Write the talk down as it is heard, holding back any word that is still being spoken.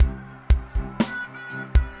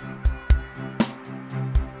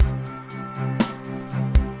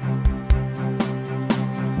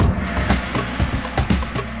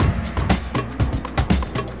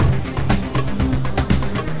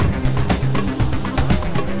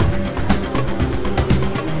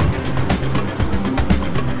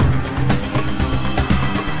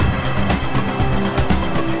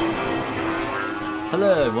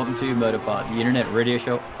the internet radio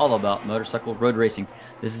show all about motorcycle road racing.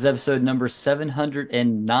 This is episode number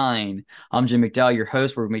 709. I'm Jim McDowell, your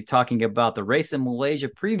host. We're going to be talking about the race in Malaysia,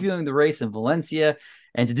 previewing the race in Valencia.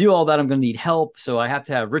 And to do all that, I'm going to need help. So I have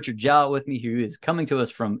to have Richard Jowett with me, who is coming to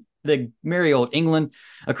us from the merry old England,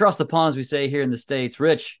 across the pond, as we say here in the States.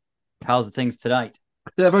 Rich, how's the things tonight?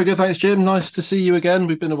 Yeah, very good. Thanks, Jim. Nice to see you again.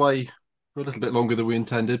 We've been away for a little bit longer than we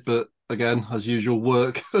intended, but again, as usual,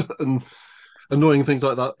 work and annoying things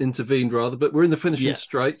like that intervened rather. But we're in the finishing Yes.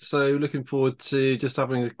 straight, so looking forward to just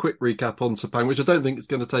having a quick recap on Sepang, which I don't think is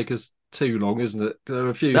going to take us too long, isn't it? There are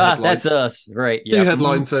a That's us. Right. few Yep.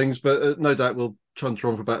 headline things, but no doubt we'll trundle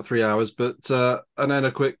on for about 3 hours. But and then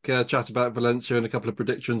a quick chat about Valencia and a couple of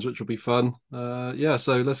predictions, which will be fun. Yeah,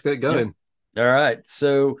 so let's get Yep. going. All right.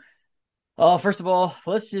 So first of all,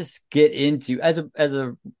 let's just get into as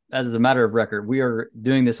a matter of record, we are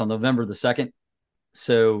doing this on November the 2nd.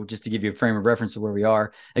 So just to give you a frame of reference of where we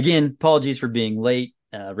are. Again, apologies for being late.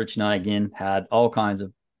 Rich and I again had all kinds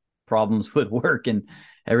of problems with work and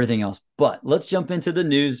everything else. But let's jump into the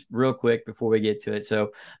news real quick before we get to it.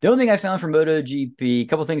 So the only thing I found from MotoGP, a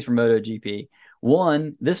couple things from MotoGP.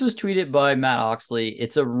 One, this was tweeted by Matt Oxley.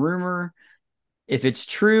 It's a rumor. If it's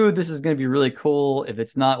true, this is going to be really cool. If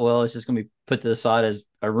it's not, well, it's just going to be put to the side as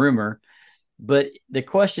a rumor. But the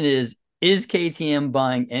question is KTM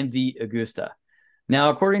buying MV Agusta? Now,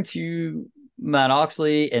 according to Matt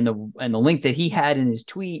Oxley and the link that he had in his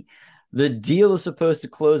tweet, the deal is supposed to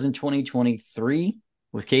close in 2023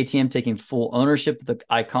 with KTM taking full ownership of the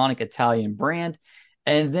iconic Italian brand.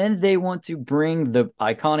 And then they want to bring the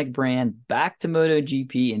iconic brand back to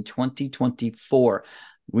MotoGP in 2024.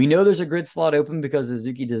 We know there's a grid slot open because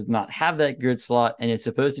Suzuki does not have that grid slot, and it's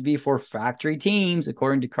supposed to be for factory teams,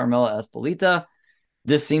 according to Carmela Espolita.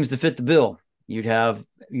 This seems to fit the bill.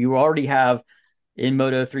 You already have in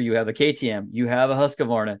Moto 3, you have a KTM, you have a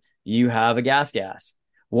Husqvarna, you have a Gas.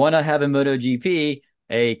 Why not have in MotoGP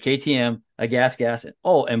a KTM, a Gas?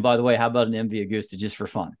 And by the way, how about an MV Agusta just for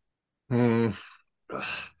fun? Hmm.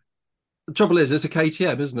 The trouble is, it's a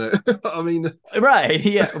KTM, isn't it? I mean, Right.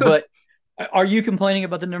 Yeah. But are you complaining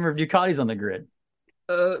about the number of Ducatis on the grid?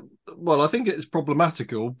 uh, well, I think it's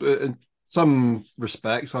problematical, but in some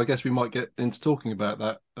respects, I guess we might get into talking about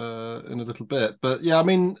that in a little bit. But yeah, I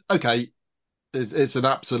mean, okay, it's an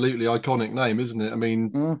absolutely iconic name, isn't it? I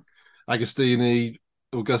mean, Mm, Agostini,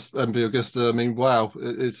 Augusta, MV Augusta. I mean, wow,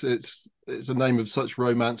 it's a name of such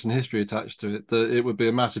romance and history attached to it that it would be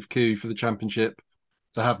a massive coup for the championship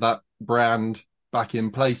to have that brand back in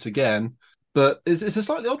place again. But it's a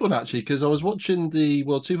slightly odd one actually, because I was watching the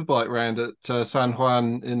World Superbike round at San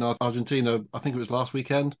Juan in Argentina. I think it was last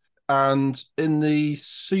weekend, and in the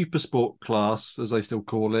Super Sport class, as they still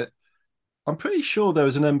call it, I'm pretty sure there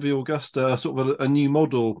was an MV Augusta, sort of a new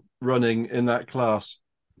model running in that class.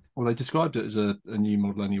 Well, they described it as a new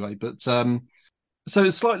model anyway. But so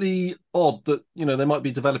it's slightly odd that they might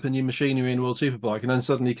be developing new machinery in World Superbike, and then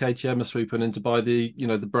suddenly KTM are swooping in to buy the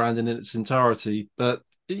brand in its entirety. But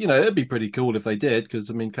it'd be pretty cool if they did, because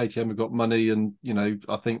I mean KTM have got money, and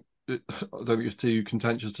I think I don't think it's too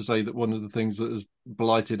contentious to say that one of the things that has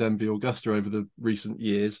blighted MV Augusta over the recent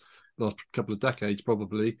years, the last couple of decades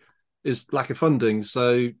probably, is lack of funding.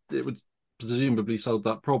 So it would presumably solve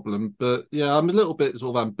that problem. But yeah, I'm a little bit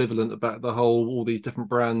sort of ambivalent about the whole all these different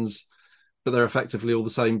brands, but they're effectively all the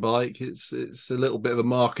same bike. It's a little bit of a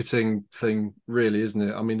marketing thing, really, isn't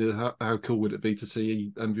it? I mean, how cool would it be to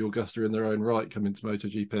see MV Augusta in their own right come into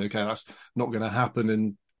MotoGP? Okay, that's not going to happen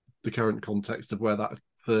in the current context of where that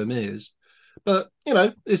firm is. But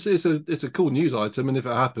it's a cool news item, and if it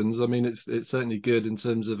happens, I mean, it's certainly good in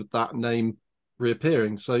terms of that name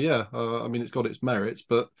reappearing. So yeah, I mean, it's got its merits,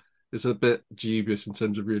 but it's a bit dubious in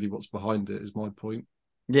terms of really what's behind it. Is my point.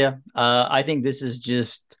 yeah. I think this is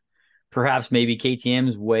just perhaps maybe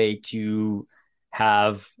KTM's way to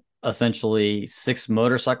have essentially six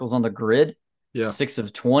motorcycles on the grid. Yeah. Six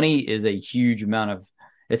of 20 is a huge amount of,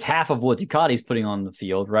 it's half of what Ducati's putting on the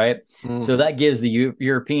field, right? Mm. So that gives the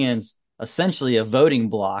Europeans essentially a voting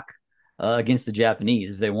block against the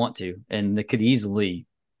Japanese if they want to. And they could easily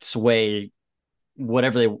sway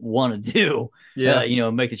whatever they want to do, Yeah.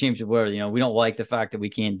 make the championship whatever. We don't like the fact that we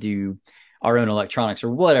can't do our own electronics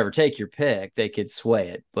or whatever. Take your pick. They could sway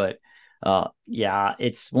it. But yeah,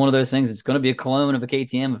 it's one of those things. It's going to be a clone of a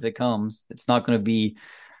KTM if it comes. It's not going to be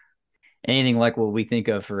anything like what we think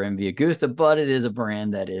of for MV Agusta, but it is a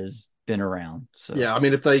brand that has been around. So Yeah, I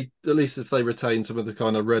mean, if they retain some of the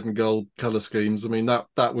kind of red and gold color schemes, I mean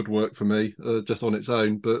that would work for me just on its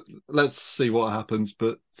own. But let's see what happens.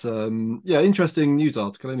 But yeah, interesting news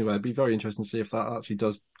article anyway. It'd be very interesting to see if that actually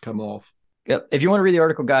does come off. Yep. If you want to read the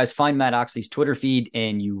article, guys, find Matt Oxley's Twitter feed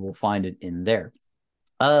and you will find it in there.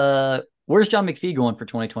 Where's John McPhee going for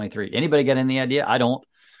 2023? Anybody got any idea? I don't.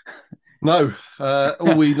 No,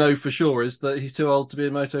 all we know for sure is that he's too old to be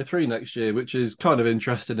in Moto 3 next year, which is kind of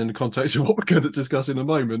interesting in the context of what we're going to discuss in a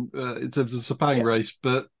moment in terms of the Sepang race.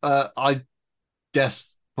 But I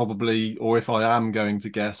guess probably, or if I am going to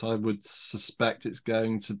guess, I would suspect it's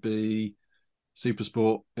going to be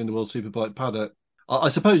Supersport in the World Superbike paddock. I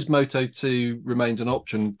suppose Moto 2 remains an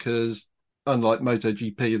option because unlike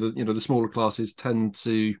MotoGP, the smaller classes tend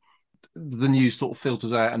to the news sort of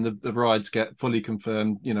filters out and the rides get fully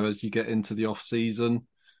confirmed, as you get into the off season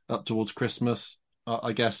up towards Christmas,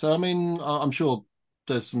 I guess. So, I mean, I'm sure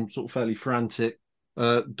there's some sort of fairly frantic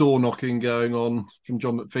door knocking going on from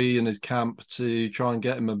John McPhee and his camp to try and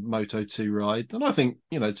get him a Moto 2 ride. And I think,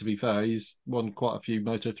 to be fair, he's won quite a few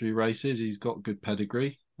Moto 3 races. He's got good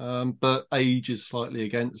pedigree. But age is slightly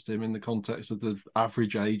against him in the context of the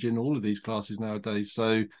average age in all of these classes nowadays.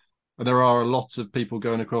 So there are a lot of people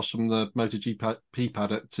going across from the MotoGP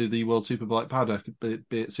paddock to the World Superbike paddock, be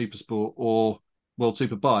it Supersport or World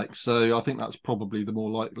Superbike. So I think that's probably the more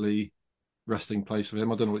likely resting place for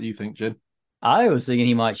him. I don't know what you think, Jim. I was thinking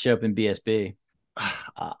he might show up in BSB.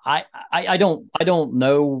 I don't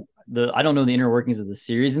know the inner workings of the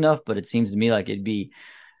series enough, but it seems to me like it'd be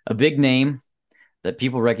a big name that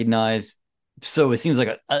people recognize. So it seems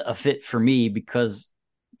like a fit for me because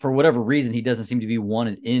for whatever reason, he doesn't seem to be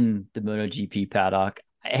wanted in the MotoGP paddock.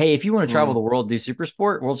 Hey, if you want to travel the world, do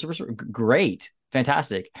World Supersport, great,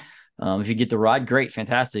 fantastic. If you get the ride, great,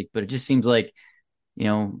 fantastic. But it just seems like,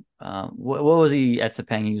 what was he at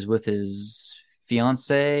Sepang? He was with his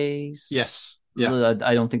fiance. Yes. Yeah.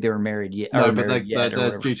 I don't think they were married yet. No, but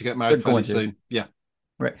they're due to get married fairly soon. Yeah.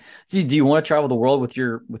 Right. See, do you want to travel the world with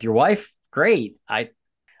your wife? Great. I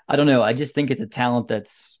don't know. I just think it's a talent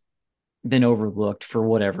that's been overlooked for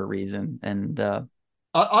whatever reason. And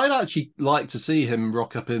I'd actually like to see him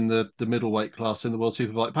rock up in the middleweight class in the World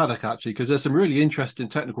Superbike paddock, actually, because there's some really interesting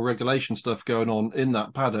technical regulation stuff going on in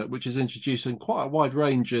that paddock, which is introducing quite a wide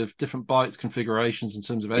range of different bikes configurations in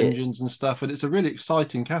terms of engines and stuff. And it's a really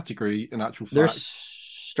exciting category in actual fact. They're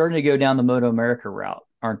starting to go down the Moto America route,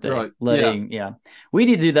 aren't they? Right. We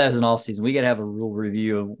need to do that as an off season. We got to have a rule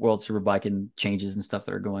review of World Superbike and changes and stuff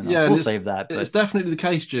that are going on. So we'll save that. But it's definitely the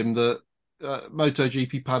case, Jim, that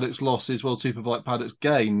MotoGP paddock's loss is World Superbike paddock's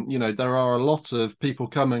gain. There are a lot of people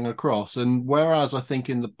coming across, and whereas I think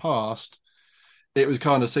in the past it was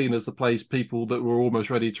kind of seen as the place people that were almost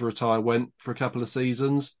ready to retire went for a couple of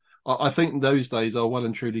seasons, I think those days are well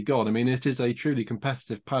and truly gone. I mean, it is a truly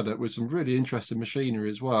competitive paddock with some really interesting machinery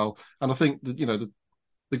as well, and I think that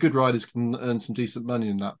the good riders can earn some decent money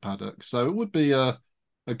in that paddock. So it would be a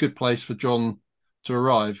good place for John to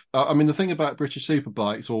arrive. I mean, the thing about British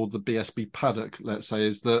Superbikes or the BSB paddock, let's say,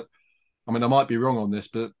 is that, I mean, I might be wrong on this,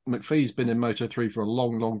 but McPhee's been in Moto 3 for a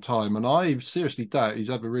long, long time, and I seriously doubt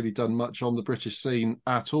he's ever really done much on the British scene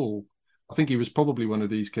at all. I think he was probably one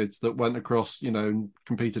of these kids that went across, and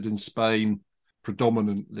competed in Spain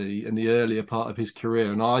predominantly in the earlier part of his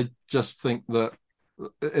career. And I just think that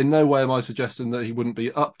in no way am I suggesting that he wouldn't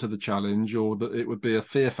be up to the challenge or that it would be a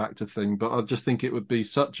fear factor thing, but I just think it would be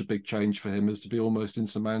such a big change for him as to be almost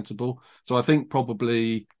insurmountable. So I think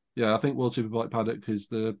probably, I think World Superbike paddock is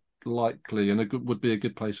the likely and would be a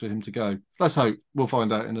good place for him to go. Let's hope. We'll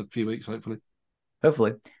find out in a few weeks, hopefully.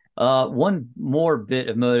 One more bit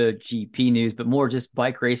of MotoGP news, but more just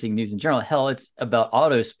bike racing news in general. Hell, it's about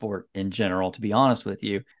autosport in general, to be honest with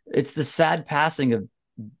you. It's the sad passing of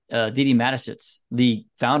Didi Mateschitz, the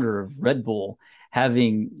founder of Red Bull,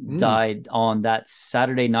 having died on that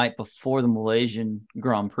Saturday night before the Malaysian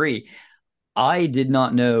Grand Prix. I did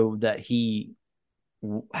not know that he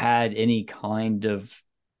had any kind of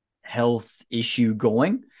health issue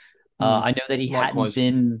going. I know that he hadn't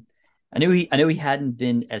been. I know he hadn't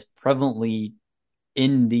been as prevalently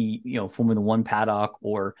in the Formula One paddock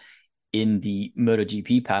or in the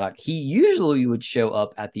MotoGP paddock. He usually would show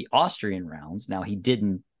up at the Austrian rounds. Now he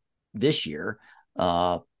didn't this year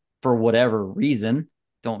for whatever reason.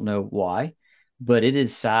 Don't know why, but it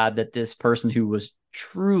is sad that this person who was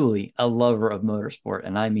truly a lover of motorsport,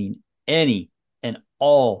 and I mean any and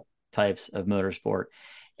all types of motorsport,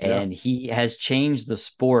 and he has changed the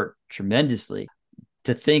sport tremendously.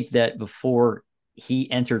 To think that before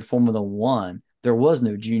he entered Formula One, there was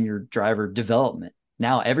no junior driver development.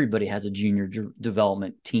 Now everybody has a junior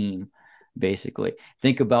development team, basically.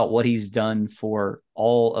 Think about what he's done for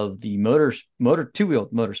all of the two-wheel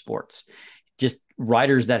motorsports, just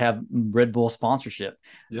riders that have Red Bull sponsorship,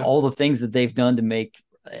 all the things that they've done to make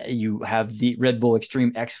You have the Red Bull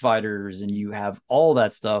Extreme X Fighters, and you have all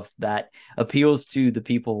that stuff that appeals to the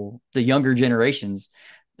people, the younger generations,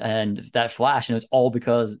 and that flash. And it's all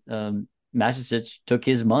because Massachusetts took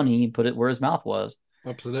his money and put it where his mouth was.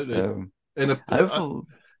 Absolutely. So In a I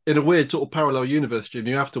in a weird sort of parallel universe, Jim,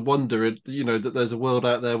 you have to wonder, that there's a world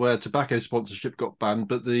out there where tobacco sponsorship got banned,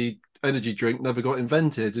 but the energy drink never got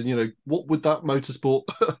invented. And what would that motorsport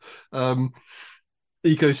um,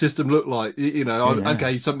 ecosystem look like? who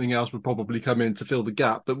Okay, knows? something else would probably come in to fill the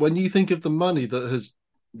gap. But when you think of the money that has,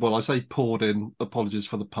 well, I say poured in, apologies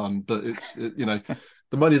for the pun, but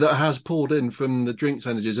the money that has poured in from the drinks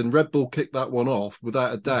energies, and Red Bull kicked that one off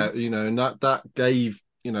without a doubt, and that gave,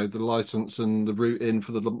 the license and the route in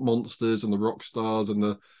for the monsters and the rock stars and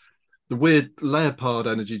the weird leopard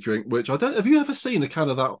energy drink, which I don't, have you ever seen a can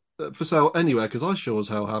of that for sale anywhere? Because I sure as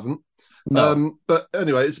hell haven't. No. But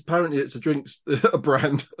anyway, it's a drinks a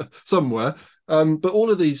brand somewhere. But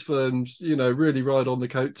all of these firms, really ride on the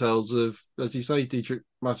coattails of, as you say, Dietrich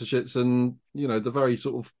Mateschitz, and the very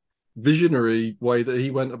sort of visionary way that he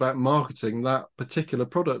went about marketing that particular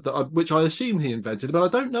product, which I assume he invented, but I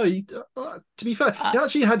don't know. To be fair, Uh, he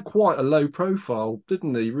actually had quite a low profile,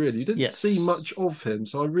 didn't he? Really, you didn't see yes. much of him,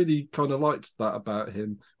 so I really kind of liked that about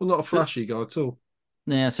him. Well, not a So flashy guy at all.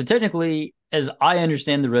 yeah, so technically, as I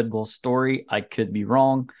understand the Red Bull story, I could be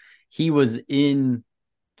wrong. He was in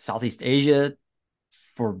Southeast Asia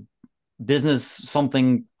for business,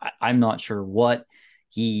 something I'm not sure what.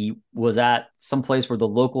 He was at some place where the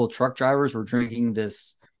local truck drivers were drinking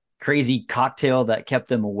this crazy cocktail that kept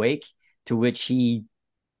them awake, to which he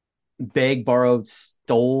begged, borrowed,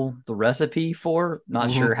 stole the recipe for.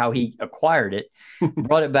 Not sure Mm-hmm. how he acquired it.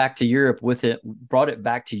 Brought it back to Europe with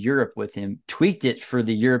him, tweaked it for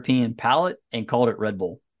the European palate, and called it Red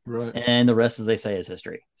Bull. Right. And the rest, as they say, is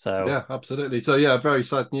history. So Yeah, absolutely. So yeah, very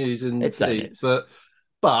sad news it's sad indeed. news.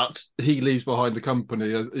 But he leaves behind a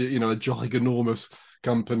company, a giganormous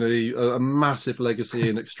company, a massive legacy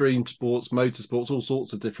in extreme sports, motorsports, all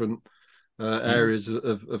sorts of different Yeah. areas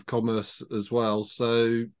of commerce as well.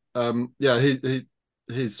 So yeah,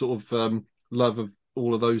 his sort of love of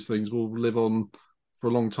all of those things will live on for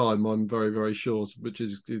a long time. I'm very, very sure, which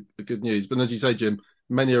is good news. But as you say, Jim,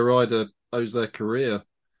 many a rider owes their career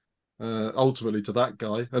ultimately to that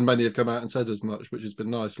guy, and many have come out and said as much, which has been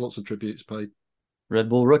nice. Lots of tributes paid. Red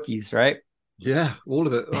Bull rookies, right? Yeah, all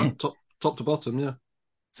of it, top to bottom. Yeah,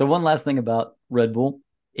 So one last thing about Red Bull.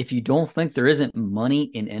 If you don't think there isn't money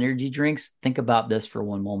in energy drinks, think about this for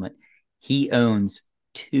one moment. He owns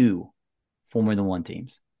two Formula One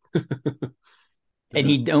teams, and yeah.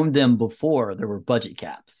 he owned them before there were budget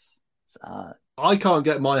caps. I can't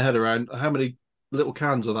get my head around how many little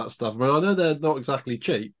cans of that stuff. I mean, I know they're not exactly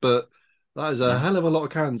cheap, but that is a Yeah. hell of a lot of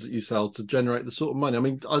cans that you sell to generate the sort of money. I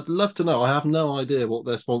mean, I'd love to know. I have no idea what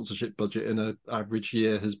their sponsorship budget in an average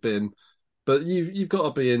year has been, but you've got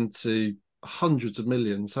to be into hundreds of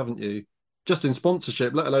millions, haven't you? Just in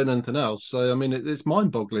sponsorship, let alone anything else. So I mean, it's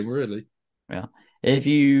mind-boggling, really. Yeah. If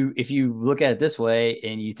you look at it this way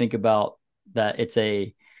and you think about that, it's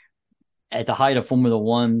a at the height of Formula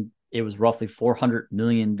One, it was roughly $400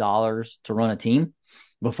 million to run a team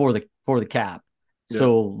before the cap. Yeah.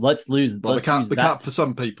 So Well, let's use the that. cap for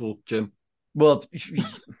some people, Jim. Well,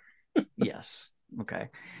 yes, okay.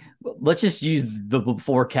 Let's just use the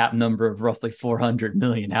before cap number of roughly 400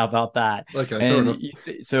 million. How about that? Okay, fair And enough.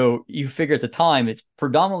 so you figure at the time it's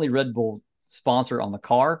predominantly Red Bull sponsor on the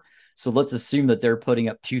car. So let's assume that they're putting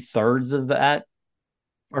up two-thirds of that,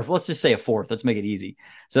 or let's just say a fourth. Let's make it easy.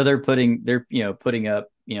 So they're putting up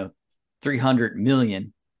 300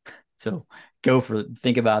 million. So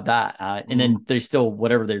think about that, and Mm. then there's still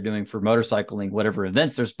whatever they're doing for motorcycling, whatever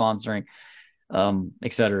events they're sponsoring,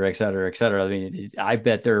 et cetera, et cetera, et cetera. I mean, I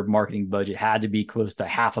bet their marketing budget had to be close to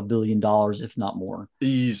 $500 million, if not more.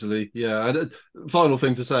 Easily, yeah. And final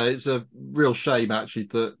thing to say, it's a real shame actually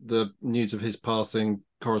that the news of his passing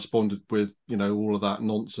corresponded with all of that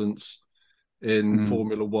nonsense in Mm.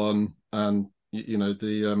 Formula One, and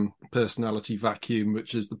the personality vacuum,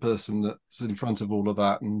 which is the person that's in front of all of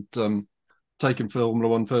that, and taking Formula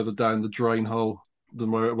One further down the drain hole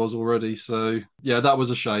than where it was already. So yeah, that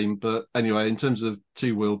was a shame. But anyway, in terms of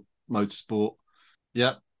two-wheel motorsport,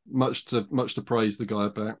 yeah, much to praise the guy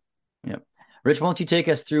about. Yep. Rich, why don't you take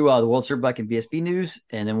us through the World Superbike and BSB news,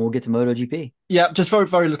 and then we'll get to MotoGP. Yeah, just very,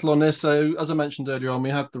 very little on this. So, as I mentioned earlier on,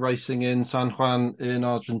 we had the racing in San Juan in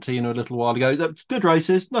Argentina a little while ago. Good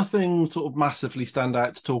races, nothing sort of massively stand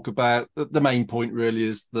out to talk about. The main point really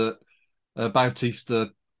is that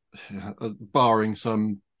Bautista, barring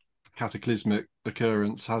some cataclysmic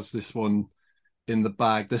occurrence, has this one in the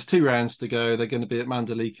bag. There's 2 rounds to go. They're going to be at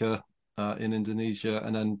Mandalika in Indonesia,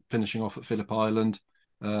 and then finishing off at Phillip Island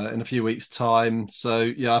in a few weeks' time. So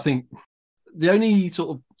yeah, I think the only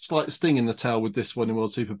sort of slight sting in the tail with this one in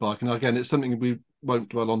World Superbike, and again, it's something we won't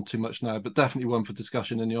dwell on too much now, but definitely one for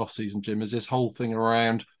discussion in the off season, Jim, is this whole thing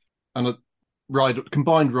around and a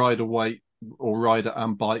combined rider weight or rider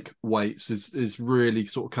and bike weights is really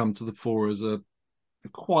sort of come to the fore as a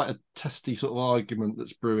quite a testy sort of argument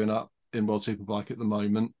that's brewing up in World Superbike at the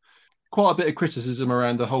moment. Quite a bit of criticism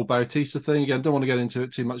around the whole Bautista thing. Again, don't want to get into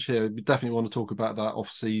it too much here. We definitely want to talk about that off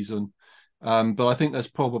season. But I think there's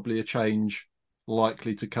probably a change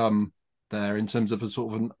likely to come there in terms of a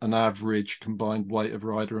sort of an average combined weight of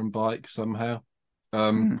rider and bike somehow.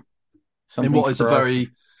 In what is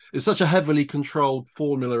it's such a heavily controlled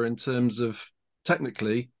formula in terms of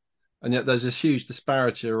technically, and yet there's this huge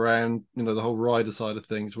disparity around, the whole rider side of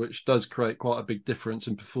things, which does create quite a big difference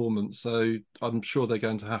in performance. So I'm sure they're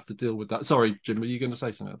going to have to deal with that. Sorry, Jim, were you going to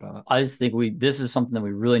say something about that? I just think this is something that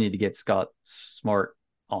we really need to get Scott Smart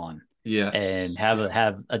on. Yes. And have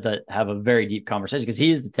a very deep conversation, because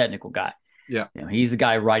he is the technical guy. Yeah. He's the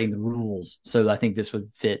guy writing the rules. So I think this would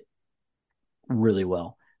fit really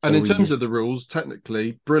well. So and in terms of the rules,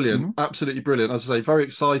 technically, brilliant, absolutely brilliant. As I say, very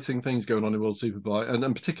exciting things going on in World Superbike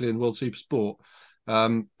and particularly in World Supersport.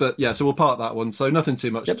 But yeah, so we'll park that one. So nothing too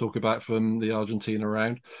much to talk about from the Argentina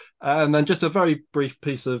round. And then just a very brief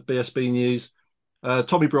piece of BSB news.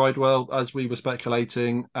 Tommy Bridewell, as we were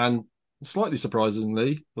speculating, and slightly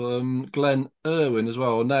surprisingly, Glenn Irwin as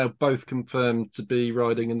well, are now both confirmed to be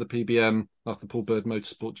riding in the PBM, that's the Paul Bird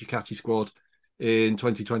Motorsport Ducati squad, in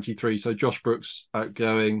 2023. So Josh Brooks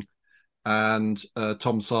outgoing and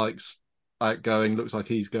Tom Sykes outgoing. Looks like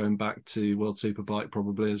he's going back to World Superbike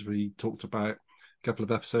probably, as we talked about a couple of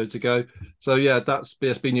episodes ago. So yeah, that's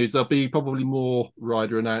BSB news. There'll be probably more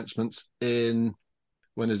rider announcements in,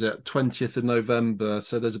 when is it, 20th of November.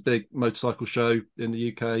 So there's a big motorcycle show in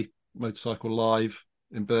the UK, Motorcycle Live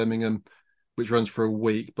in Birmingham, which runs for a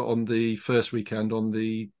week. But on the first weekend, on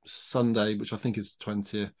the Sunday, which I think is the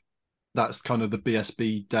 20th, that's kind of the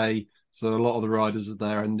BSB day. So a lot of the riders are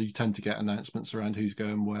there, and you tend to get announcements around who's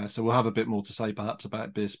going where. So we'll have a bit more to say perhaps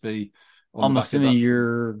about BSB. I'm assuming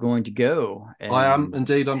you're going to go. I am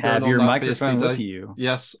indeed. I'm going on your that microphone BSB with day. you.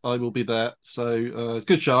 Yes, I will be there. So it's a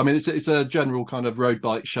good show. I mean, it's a general kind of road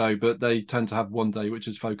bike show, but they tend to have one day which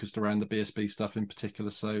is focused around the BSB stuff in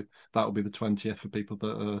particular. So that will be the 20th for people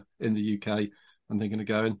that are in the UK and thinking of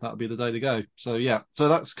going. That'll be the day to go. So yeah, so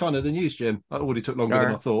that's kind of the news, Jim. That already took longer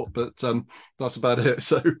than I thought, but that's about it.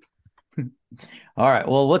 So. All right.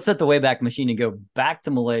 Well, let's set the Wayback Machine and go back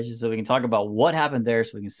to Malaysia so we can talk about what happened there,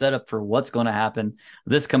 so we can set up for what's going to happen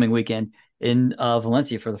this coming weekend in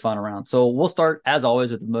Valencia for the final round. So we'll start, as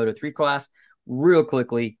always, with the Moto3 class. Real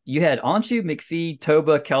quickly, you had Öncü, McPhee,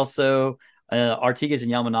 Toba, Kelso, Artigas,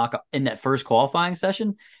 and Yamanaka in that first qualifying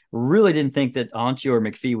session. Really didn't think that Öncü or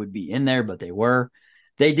McPhee would be in there, but they were.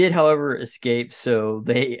 They did, however, escape. So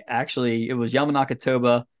it was Yamanaka,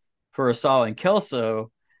 Toba, Furusawa, and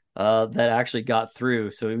Kelso that actually got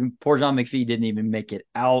through. So even poor John McPhee didn't even make it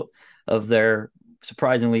out of there,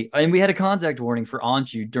 surprisingly. And we had a contact warning for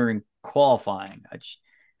Öncü during qualifying. I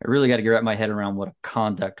really got to get my head around what a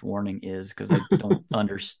contact warning is, because I don't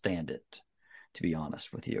understand it, to be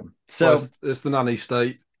honest with you. So well, it's the nanny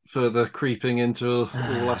state further creeping into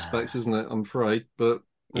all aspects, isn't it? I'm afraid. But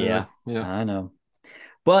yeah, I know.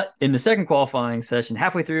 But in the second qualifying session,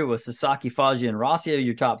 halfway through, it was Sasaki, Foggia, and Rossio,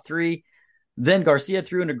 your top three. Then Garcia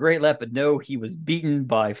threw in a great lap, but no, he was beaten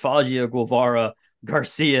by Foggia, Guevara,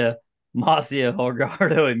 Garcia, Masia,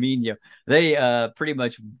 Holgado, and Mino. They pretty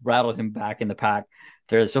much rattled him back in the pack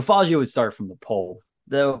there. So Foggia would start from the pole.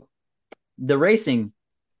 Though the racing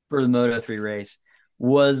for the Moto3 race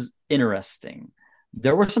was interesting.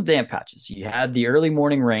 There were some damp patches. You had the early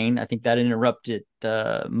morning rain. I think that interrupted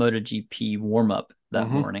MotoGP warm-up that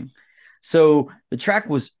morning. So the track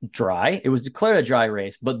was dry. It was declared a dry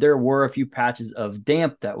race, but there were a few patches of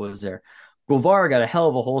damp that was there. Guevara got a hell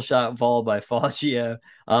of a hole shot followed by Foggia.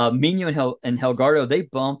 Mino and Helgardo, they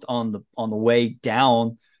bumped on the way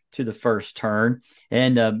down to the first turn.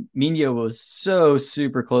 And Mino was so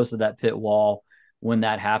super close to that pit wall when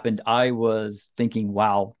that happened. I was thinking,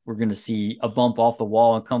 wow, we're going to see a bump off the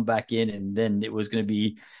wall and come back in, and then it was going to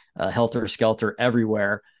be helter-skelter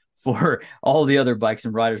everywhere for all the other bikes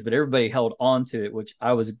and riders, but everybody held on to it, which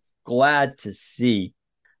I was glad to see.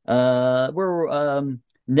 Nepa,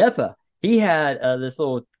 he had this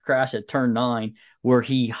little crash at turn 9 where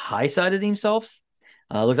he high-sided himself.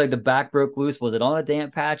 Looked like the back broke loose. Was it on a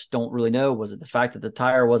damp patch? Don't really know. Was it the fact that the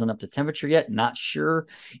tire wasn't up to temperature yet? Not sure.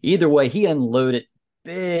 Either way, he unloaded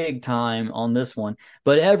big time on this one,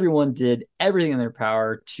 but everyone did everything in their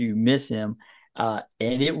power to miss him. And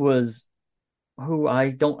it was who I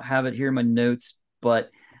don't have it here in my notes, but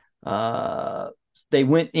uh, they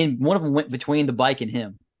went in. One of them went between the bike and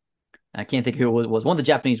him. I can't think who it was. One of the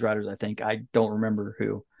Japanese riders, I think. I don't remember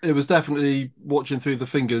who. It was definitely watching through the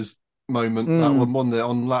fingers moment. That one, Mm, wasn't it,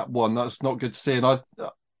 on lap one? That's not good to see. And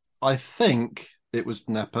I think it was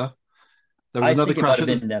Nepa. There was I another think it might crash have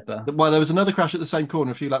at been Nepa. there was another crash at the same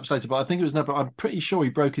corner a few laps later, but I think it was Nepa. I'm pretty sure he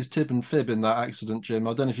broke his tib and fib in that accident, Jim.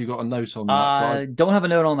 I don't know if you got a note on that, but I don't have a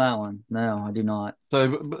note on that one. No, I do not.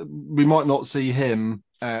 we might not see him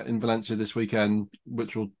in Valencia this weekend,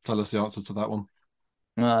 which will tell us the answer to that one.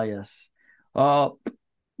 Yes. Uh,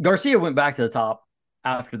 Garcia went back to the top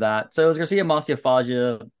after that. So it was Garcia, Masia,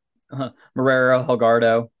 Fagia, Morera,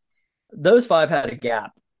 Holgardo. Those five had a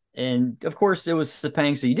gap. And of course, it was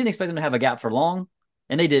Sepang, so you didn't expect them to have a gap for long.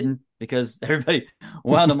 And they didn't because everybody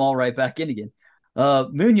wound them all right back in again.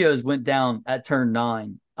 Munoz went down at turn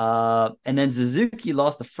 9. And then Suzuki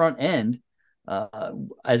lost the front end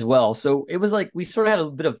as well. So it was like we sort of had a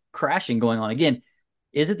bit of crashing going on. Again,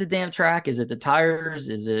 is it the damn track? Is it the tires?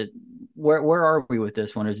 Is it where are we with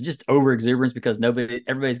this one? Is it just over exuberance because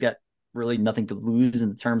everybody's got really nothing to lose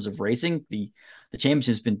in terms of racing? The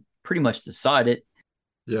championship's been pretty much decided.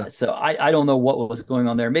 Yeah. So I don't know what was going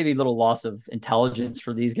on there. Maybe a little loss of intelligence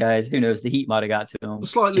for these guys. Who knows? The heat might have got to them.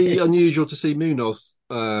 Slightly unusual to see Munoz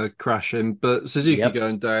crashing, but Suzuki Yep.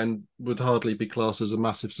 going down would hardly be classed as a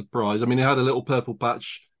massive surprise. I mean, he had a little purple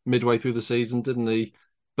patch midway through the season, didn't he?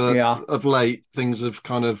 But Yeah. of late, things have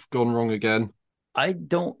kind of gone wrong again. I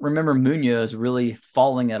don't remember Munoz really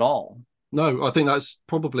falling at all. No, I think that's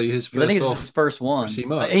probably his I think first it's his off first one. pretty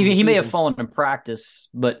much on the He may have season. fallen in practice,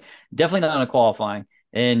 but definitely not in a qualifying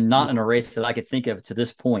and not in a race that I could think of to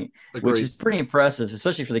this point, which is Agreed. pretty impressive,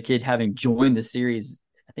 especially for the kid having joined the series.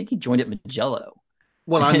 I think he joined at Magello.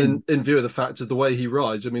 Well, and And in view of the fact of the way he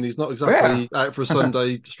rides, I mean, he's not yeah. exactly out for a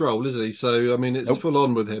Sunday stroll, is he? So, I mean, it's Nope. full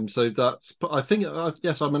on with him. So I think,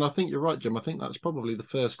 yes, I mean, I think you're right, Jim. I think that's probably the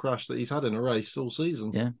first crash that he's had in a race all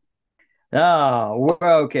season. Yeah.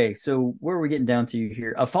 Okay. So where are we getting down to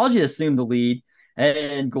here? Afalji assumed the lead,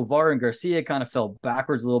 and Guevara and Garcia kind of fell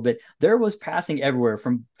backwards a little bit. There was passing everywhere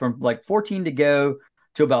from like 14 to go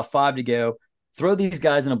to about 5 to go. Throw these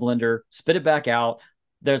guys in a blender, spit it back out.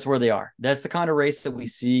 That's where they are. That's the kind of race that we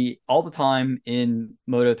see all the time in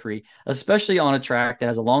Moto 3, especially on a track that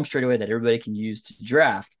has a long straightaway that everybody can use to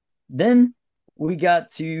draft. Then we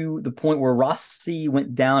got to the point where Rossi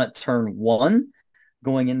went down at turn 1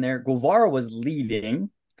 going in there. Guevara was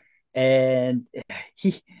leading, and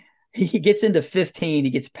he he gets into 15.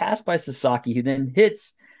 He gets passed by Sasaki, who then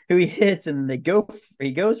hits who he hits, and then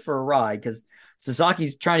he goes for a ride because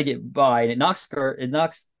Sasaki's trying to get by, and it knocks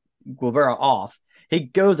Guevara off. He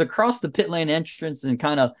goes across the pit lane entrance and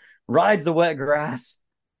kind of rides the wet grass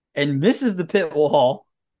and misses the pit wall.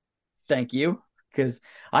 Thank you, because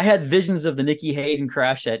I had visions of the Nicky Hayden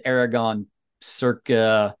crash at Aragon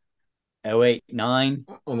circa 08, 9,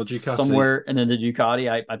 On the Ducati. somewhere, and then the Ducati.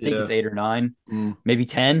 I think Yeah. it's 8 or 9, Mm. maybe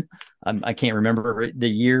 10. I can't remember the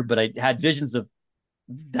year, but I had visions of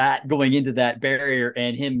that going into that barrier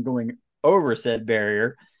and him going over said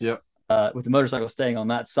barrier Yeah. with the motorcycle staying on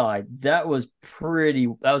that side. That was pretty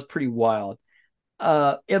wild.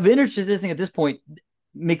 Of interesting at this point,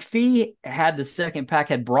 McPhee had the second pack,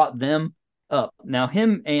 had brought them up. Now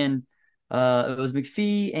him and it was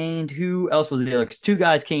McPhee and who else was the other? 'Cause two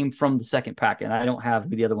guys came from the second pack, and I don't have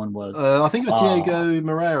who the other one was. I think it was Uh, Diego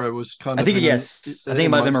Moreira was kind I of think yes, I think it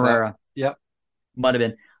in might have been amongst that. Morera. Yep. Might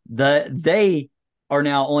have been. They are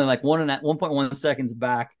now only like 1.1 seconds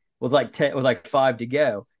back with like 10, with like 5 to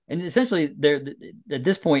go, and essentially they're at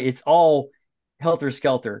this point it's all helter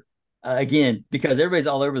skelter again because everybody's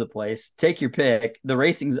all over the place. Take your pick. The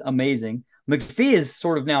racing's amazing. McPhee is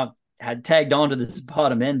sort of now had tagged onto this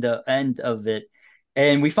bottom end of it,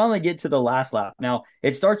 and we finally get to the last lap. Now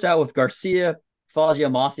it starts out with Garcia, Fazia,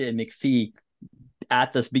 Masia, and McPhee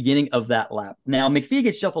at the beginning of that lap. Now McPhee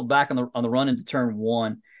gets shuffled back on the run into turn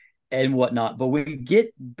 1 and whatnot, but we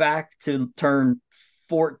get back to turn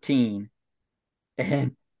 14,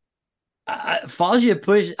 and Fazia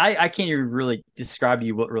push. I can't even really describe to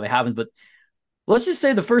you what really happens, but let's just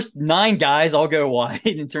say the first 9 guys all go wide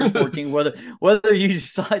in turn 14. Whether you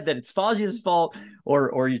decide that it's Fagia's fault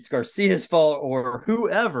or it's Garcia's fault or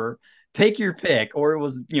whoever, take your pick. Or it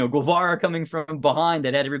was Guevara coming from behind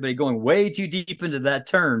that had everybody going way too deep into that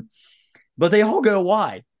turn, but they all go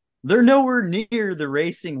wide. They're nowhere near the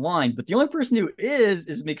racing line, but the only person who is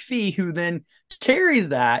McPhee, who then carries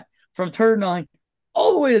that from turn 9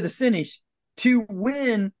 all the way to the finish to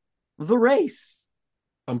win the race.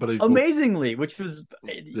 Unbelievable. amazingly, which was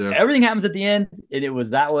Yeah. everything happens at the end, and it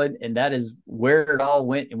was that one, and that is where it all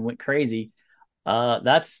went and went crazy.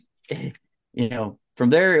 That's from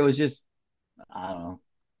there it was just I don't know,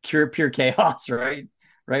 pure chaos, right?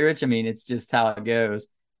 Right, Rich? I mean, it's just how it goes.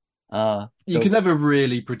 You can So never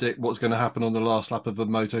really predict what's going to happen on the last lap of a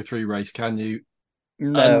Moto3 race, can you?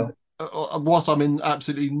 And no, whilst I'm in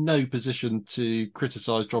absolutely no position to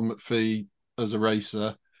criticise John McPhee as a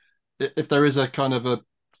racer, if there is a kind of a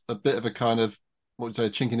bit of a kind of what would you say, a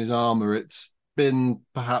chink in his armour, it's been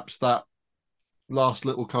perhaps that last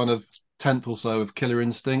little kind of tenth or so of killer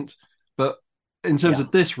instinct. But in terms yeah,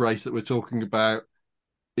 of this race that we're talking about,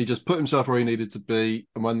 he just put himself where he needed to be,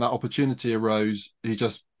 and when that opportunity arose,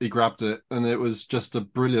 he grabbed it, and it was just a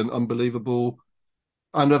brilliant, unbelievable,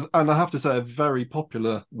 and I have to say a very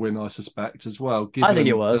popular win, I suspect as well, I think it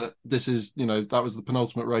given was. that this is that was the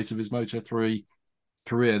penultimate race of his Moto3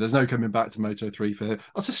 career. There's no coming back to Moto3 for him.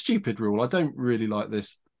 That's a stupid rule. I don't really like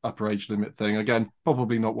this upper age limit thing. Again,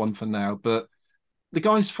 probably not one for now, but the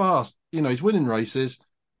guy's fast. He's winning races.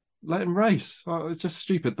 Let him race. It's just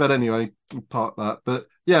stupid. But anyway, park that. But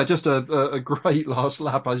yeah, just a great last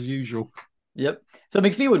lap as usual. Yep. So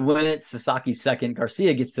McPhee would win it. Sasaki second.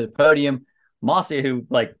 Garcia gets to the podium. Masia, who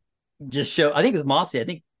just showed, I think it was Masia. I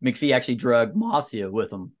think McPhee actually drug Masia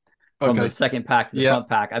with him from the Okay. second pack to the Yeah. front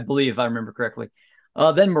pack, I believe, if I remember correctly.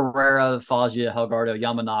 Then Morera, Foggia, Helgardo,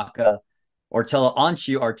 Yamanaka, Ortella,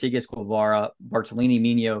 Anchu, Artigas, Guevara, Bartolini,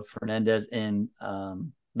 Mino, Fernandez, and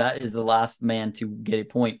that is the last man to get a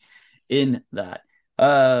point in that.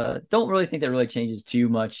 Don't really think that really changes too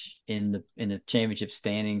much in the championship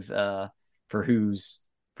standings for who's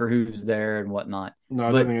there and whatnot. No, I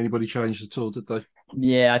don't But think anybody changed at all, did they?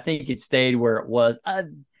 yeah, I think it stayed where it was.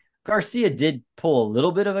 Garcia did pull a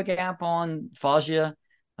little bit of a gap on Foggia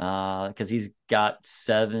because he's got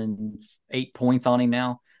 7, 8 points on him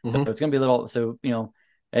now. So Mm-hmm. it's going to be a little. So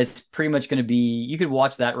it's pretty much going to be. You could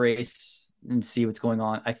watch that race and see what's going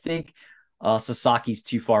on. I think Sasaki's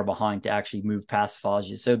too far behind to actually move past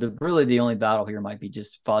Foggia. So the only battle here might be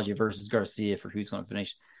just Foggia versus Garcia for who's going to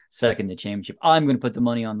finish second in the championship. I'm going to put the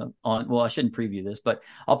money on. Well, I shouldn't preview this, but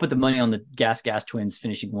I'll put the money on the Gas twins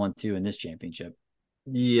finishing 1-2 in this championship.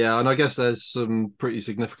 Yeah, and I guess there's some pretty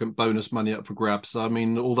significant bonus money up for grabs. I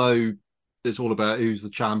mean, although it's all about who's the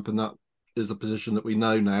champ, and that is the position that we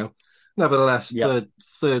know now. Nevertheless, Yep.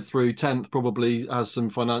 third through 10th probably has some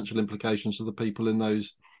financial implications for the people in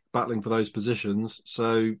those battling for those positions.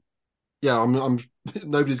 So yeah, I'm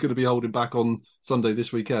nobody's going to be holding back on Sunday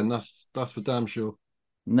this weekend. That's for damn sure.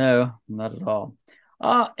 No, not at all.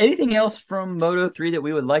 Anything else from Moto 3 that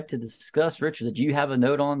we would like to discuss, Richard, that you have a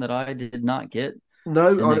note on that I did not get No,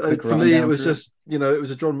 in that quick for me, it rundown was through? just it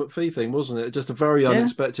was a John McPhee thing, wasn't it? Just a very Yeah.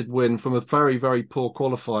 unexpected win from a very very poor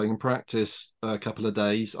qualifying and practice couple of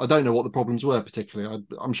days. I don't know what the problems were particularly.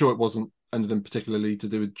 I'm sure it wasn't anything particularly to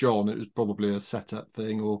do with John. It was probably a setup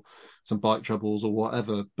thing or some bike troubles or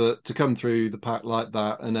whatever. But to come through the pack like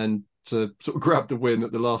that and then to sort of grab the win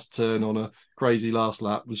at the last turn on a crazy last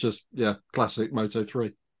lap was just classic Moto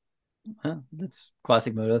 3. That's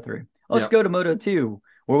classic Moto 3. Let's Yeah. go to Moto 2,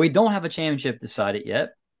 where we don't have a championship decided yet.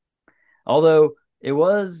 Although it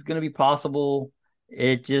was going to be possible,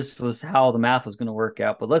 it just was how the math was going to work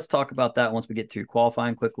out. But let's talk about that once we get through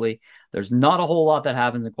qualifying quickly. There's not a whole lot that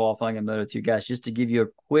happens in qualifying in Moto 2, guys. Just to give you a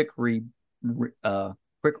quick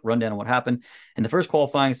rundown of what happened. In the first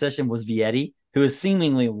qualifying session was Vietti, who has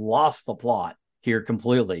seemingly lost the plot here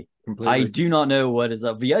completely. I Completely. do not know what is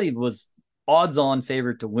up. Vietti was odds-on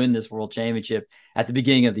favorite to win this world championship at the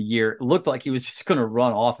beginning of the year. It looked like he was just going to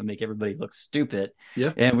run off and make everybody look stupid.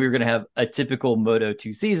 Yeah. And we were going to have a typical Moto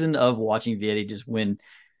 2 season of watching Vietti just win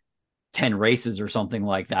 10 races or something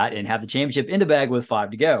like that and have the championship in the bag with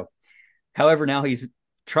 5 to go. However, now he's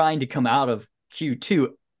trying to come out of Q2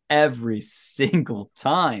 every single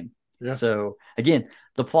time. Yeah. So again,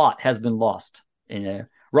 the plot has been lost. And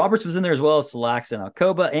Roberts was in there as well as Salax and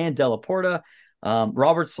Alcoba and Della Porta.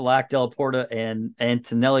 Roberts, Salax, Della Porta, and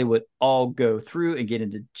Tonelli would all go through and get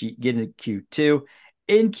into Q2.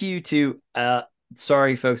 In Q2,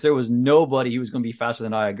 sorry folks, there was nobody who was going to be faster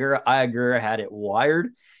than Iagura. Iagura had it wired.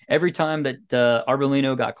 Every time that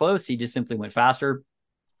Arbolino got close, he just simply went faster,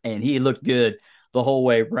 and he looked good the whole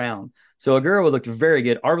way around. So Aguero looked very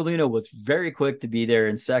good. Arbolino was very quick to be there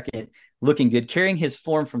in second, looking good, carrying his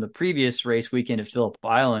form from the previous race weekend at Phillip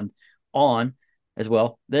Island on as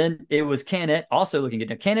well. Then it was Canet also looking good.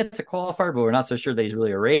 Now, Canet's a qualifier, but we're not so sure that he's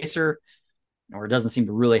really a racer or doesn't seem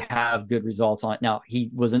to really have good results on it. Now,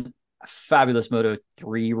 he wasn't fabulous Moto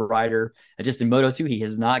 3 rider. And just in Moto 2, he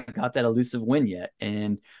has not got that elusive win yet.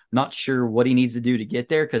 And not sure what he needs to do to get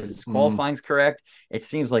there because his qualifying's correct. It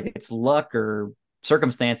seems like it's luck or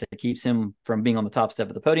circumstance that keeps him from being on the top step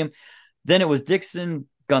of the podium. Then it was Dixon,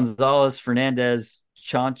 Gonzalez, Fernandez,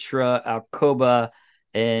 Chantra, Alcoba,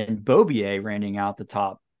 and Bobier rounding out the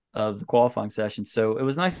top of the qualifying session. So it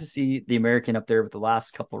was nice to see the American up there with the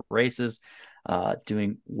last couple of races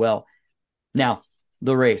doing well. Now,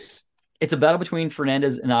 the race. It's a battle between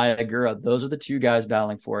Fernandez and Ai Ogura. Those are the two guys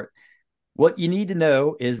battling for it. What you need to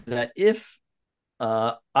know is that if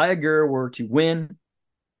Ai Ogura were to win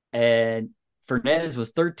and Fernandez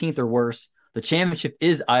was 13th or worse, the championship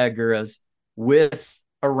is Ai Ogura's with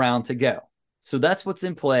a round to go. So that's what's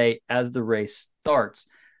in play as the race starts.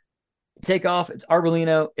 Takeoff, it's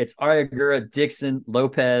Arbolino, it's Ai Ogura, Dixon,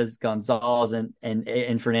 Lopez, Gonzalez,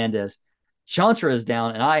 and Fernandez. Chantra is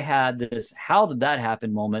down, and I had this "how did that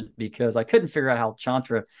happen" moment because I couldn't figure out how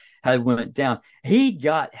Chantra had went down. He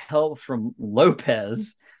got help from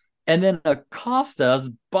Lopez, and then Acosta's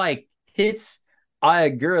bike hits Ai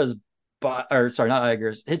Ogura's not Ai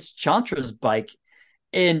Ogura's, hits Chantra's bike,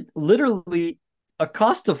 and literally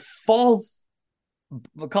Acosta's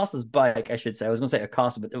bike, I should say. I was going to say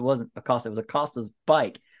Acosta, but it wasn't Acosta. It was Acosta's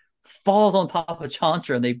bike. Falls on top of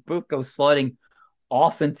Chantra, and they both go sliding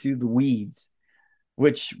off into the weeds,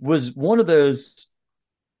 which was one of those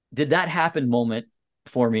 "did that happen" moment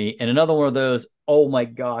for me, and another one of those "oh my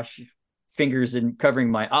gosh, fingers and covering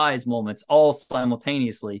my eyes" moments, all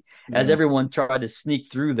simultaneously as everyone tried to sneak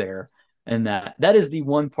through there. And that is the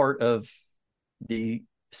one part of the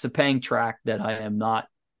Sepang track that I am not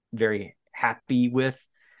very happy with.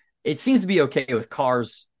 It seems to be okay with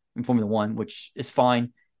cars in Formula One, which is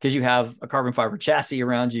fine because you have a carbon fiber chassis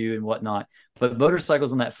around you and whatnot. But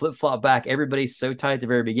motorcycles on that flip-flop back, everybody's so tight at the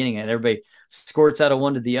very beginning, and everybody squirts out of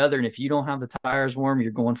one to the other. And if you don't have the tires warm,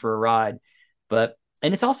 you're going for a ride.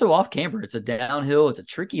 And it's also off camber. It's a downhill. It's a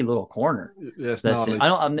tricky little corner. Yes,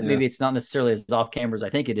 maybe it's not necessarily as off camber as I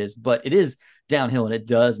think it is, but it is downhill, and it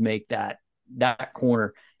does make that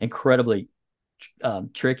corner incredibly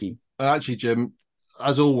tricky. Actually, Jim,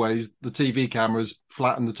 as always, the TV cameras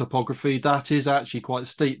flatten the topography. That is actually quite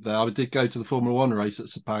steep there. I did go to the Formula One race at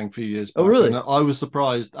Sepang a few years back. Oh, really? And I was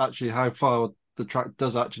surprised actually how far the track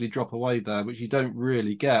does actually drop away there, which you don't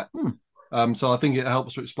really get. So I think it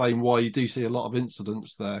helps to explain why you do see a lot of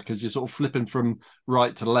incidents there, because you're sort of flipping from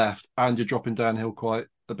right to left and you're dropping downhill quite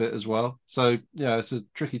a bit as well. So yeah, it's a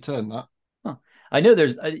tricky turn that. I know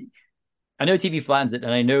I know TV flattens it,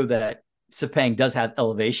 and I know that Sepang does have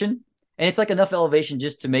elevation, and it's like enough elevation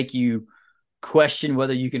just to make you question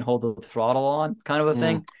whether you can hold the throttle on, kind of a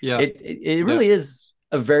thing. Yeah, it really is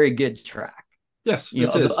a very good track. Yes,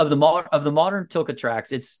 of the modern Tilke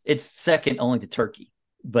tracks, it's second only to Turkey.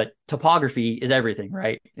 But topography is everything,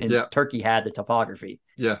 right? And Turkey had the topography.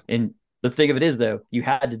 Yeah. And the thing of it is, though, you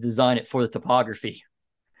had to design it for the topography.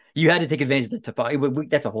 You had to take advantage of the topography.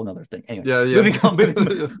 That's a whole nother thing. Anyway, moving on.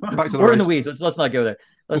 We're in the weeds. Let's not go there.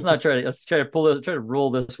 Let's try to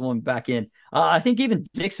roll this one back in. I think even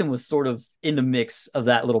Dixon was sort of in the mix of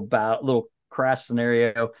that little crash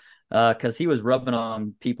scenario because he was rubbing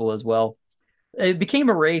on people as well. It became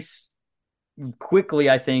a race quickly,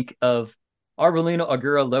 I think, of Arbolino,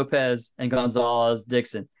 Ogura, Lopez, and Gonzalez,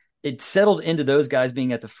 Dixon. It settled into those guys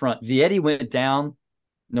being at the front. Vietti went down.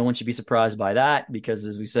 No one should be surprised by that because,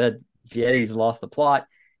 as we said, Vietti's lost the plot.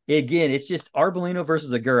 Again, it's just Arbolino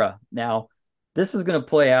versus Ogura. Now, this is going to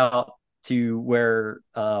play out to where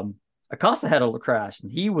Acosta had a crash,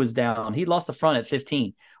 and he was down. He lost the front at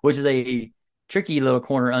 15, which is a tricky little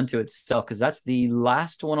corner unto itself because that's the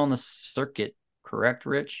last one on the circuit, correct,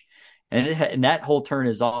 Rich? And that whole turn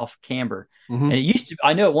is off camber. And it used to,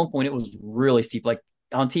 I know at one point it was really steep. Like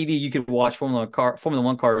on TV, you could watch Formula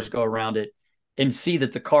One cars go around it and see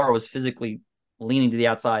that the car was physically leaning to the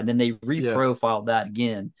outside. And then they reprofiled that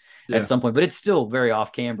again at some point, but it's still very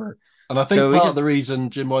off camber. And I think part of the reason,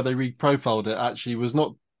 Jim, why they reprofiled it actually was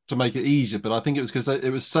not to make it easier, but I think it was because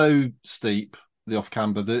it was so steep, the off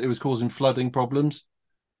camber, that it was causing flooding problems.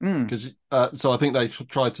 Because so I think they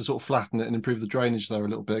tried to sort of flatten it and improve the drainage there a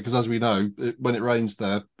little bit. Because as we know, when it rains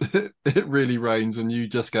there, it really rains, and you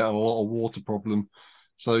just get a lot of water problem.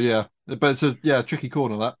 So yeah, but it's a tricky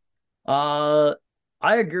corner that.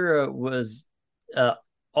 Ai Ogura was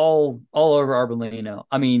all over Arbolino.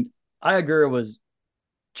 I mean, Ai Ogura was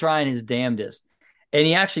trying his damnedest, and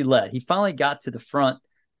he actually led. He finally got to the front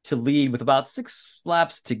to lead with about 6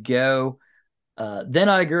 laps to go. Then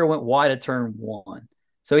Ai Ogura went wide at turn 1.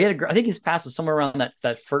 So he had I think his pass was somewhere around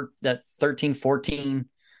that 13, 14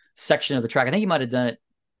 section of the track. I think he might have done it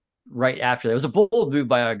right after that. It was a bold move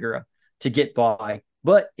by Ai Ogura. to get by,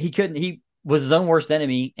 but he couldn't. He was his own worst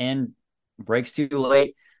enemy and breaks too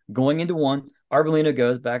late going into one. Arbolino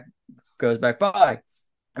goes back by.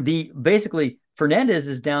 The basically Fernandez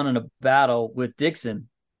is down in a battle with Dixon.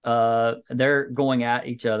 They're going at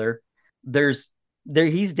each other.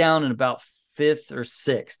 He's down in about fifth or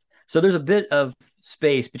sixth. So there's a bit of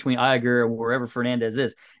space between Ayagura and wherever Fernandez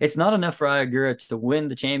is. It's not enough for Ayagura to win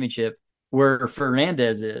the championship where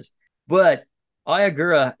Fernandez is, but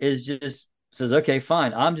Ayagura is just says, okay,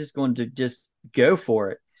 fine, I'm just going to just go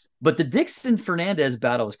for it. But the Dixon Fernandez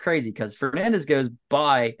battle is crazy because Fernandez goes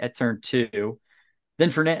by at turn two.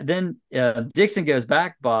 Then Dixon goes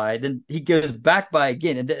back by. Then he goes back by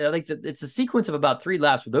again, and it's a sequence of about 3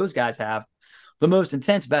 laps where those guys have the most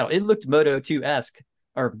intense battle. It looked Moto 2 esque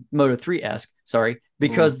or Moto 3 esque, sorry,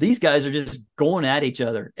 because these guys are just going at each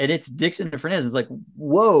other, and it's Dixon and Fernandez. It's like,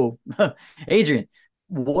 whoa, Adrian,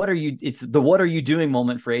 what are you? It's the what are you doing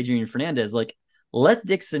moment for Adrian Fernandez. Like, let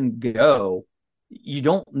Dixon go. You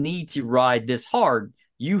don't need to ride this hard.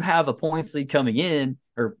 You have a points lead coming in,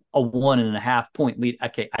 or a 1.5 point lead.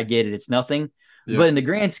 Okay, I get it. It's nothing. Yeah. But in the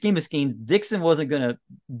grand scheme of things, Dixon was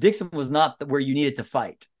not where you needed to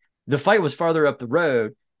fight. The fight was farther up the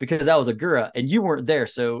road because that was Agura and you weren't there.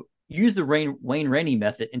 So use the Wayne Rainey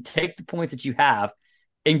method and take the points that you have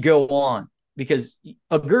and go on, because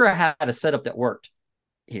Agura had a setup that worked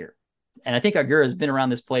here. And I think Agura has been around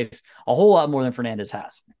this place a whole lot more than Fernandez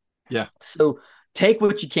has. Yeah. So take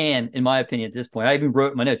what you can, in my opinion, at this point. I even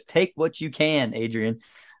wrote in my notes, take what you can, Adrian,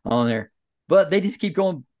 on there. But they just keep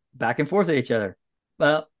going back and forth at each other.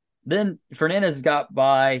 Well, then Fernandez got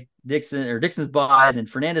by Dixon, or Dixon's by, and then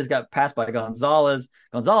Fernandez got passed by Gonzalez.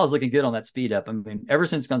 Gonzalez looking good on that speed up. I mean, ever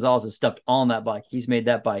since Gonzalez has stepped on that bike, he's made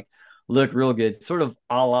that bike look real good. Sort of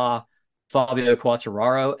a la Fabio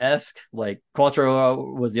Quartararo-esque. Like,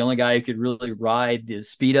 Quartararo was the only guy who could really ride the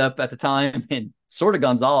speed up at the time, and sort of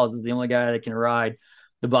Gonzalez is the only guy that can ride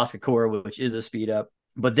the Boscacora, which is a speed up.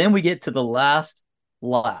 But then we get to the last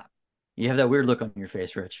lap. You have that weird look on your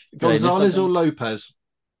face, Rich. Gonzalez or Lopez?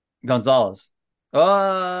 Gonzalez. You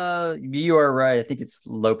are right. I think it's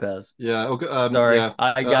Lopez. Yeah. Sorry, yeah.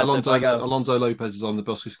 I got Alonso Lopez is on the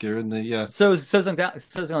Boscascura, isn't he? Yeah. So is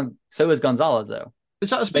Gonzalez though. Is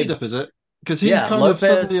that a speed up? Is it? Because he's kind of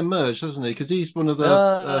suddenly emerged, hasn't he? Because he's one of the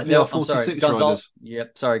VR46 riders.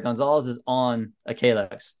 Yep. Sorry, Gonzalez is on a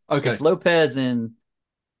Kalex. Okay. It's Lopez and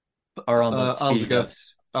are on the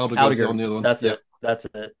Aldegard's on the other one. That's it. That's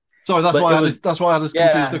it. Sorry, that's why I had this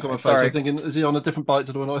confused look on my face. Sorry. I'm thinking, is he on a different bike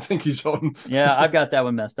to the one I think he's on? Yeah, I've got that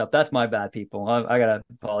one messed up. That's my bad, people. I gotta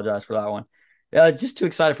apologize for that one. Just too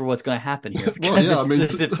excited for what's going to happen here. Well, yeah,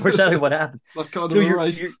 it's foreshadowing what happens. So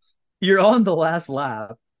you're on the last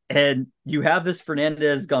lap, and you have this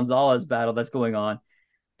Fernandez-Gonzalez battle that's going on,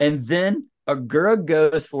 and then Agura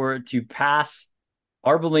goes for it to pass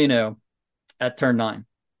Arbolino at turn 9,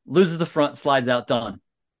 loses the front, slides out, done.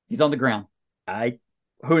 He's on the ground.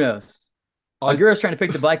 Who knows? Agura's trying to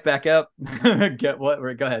pick the bike back up. Get what?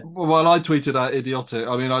 Go ahead. Well, I tweeted out idiotic.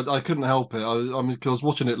 I mean, I couldn't help it. I was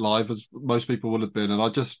watching it live, as most people would have been, and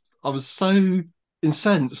I was so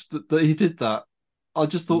incensed that he did that. I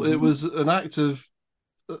just thought it was an act of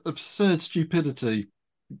absurd stupidity,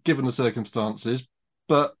 given the circumstances.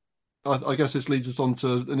 But I guess this leads us on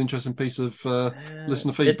to an interesting piece of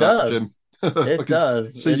listener feedback, Jim. It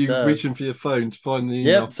does. See you reaching for your phone to find the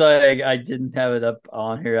email. Yep. So I didn't have it up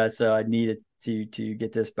on here, so I needed to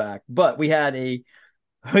get this back. But we had a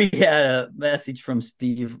message from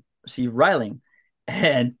Steve Reiling,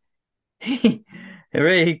 and he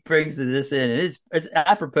brings this in, and it's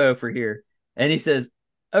apropos for here. And he says,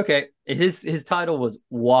 okay, his title was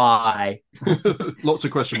Why? Lots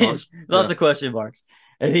of question marks. Lots of question marks.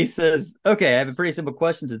 And he says, okay, I have a pretty simple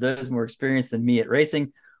question to those more experienced than me at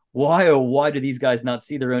racing. Why, oh, why do these guys not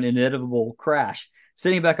see their own inevitable crash?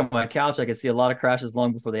 Sitting back on my couch, I can see a lot of crashes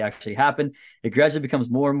long before they actually happen. It gradually becomes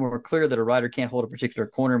more and more clear that a rider can't hold a particular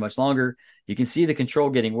corner much longer. You can see the control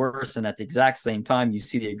getting worse, and at the exact same time, you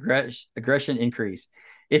see the aggression increase.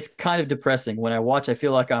 It's kind of depressing. When I watch, I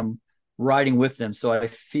feel like I'm riding with them, so I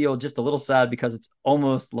feel just a little sad because it's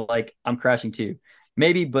almost like I'm crashing too.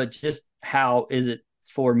 Maybe, but just how is it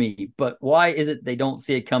for me? But why is it they don't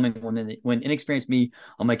see it coming when inexperienced me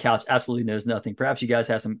on my couch absolutely knows nothing? Perhaps you guys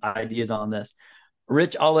have some ideas on this.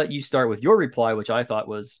 Rich, I'll let you start with your reply, which I thought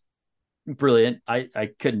was brilliant. I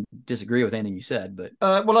couldn't disagree with anything you said, but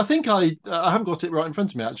well, I think I haven't got it right in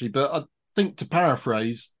front of me actually, but I think, to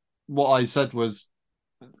paraphrase, what I said was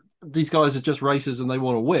these guys are just racers and they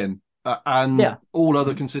want to win, and all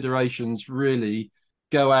other considerations really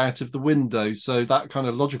go out of the window. So that kind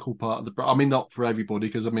of logical part of the, I mean, not for everybody,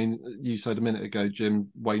 because I mean, you said a minute ago, Jim,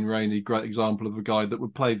 Wayne Rainey, great example of a guy that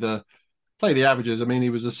would play the averages. I mean, he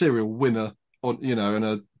was a serial winner on,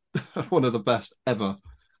 and one of the best ever.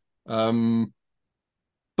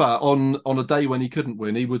 But on a day when he couldn't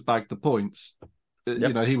win, he would bag the points.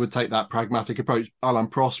 Yep. He would take that pragmatic approach. Alain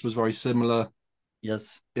Prost was very similar.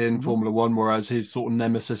 Yes. In Formula One, whereas his sort of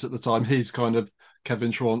nemesis at the time, his kind of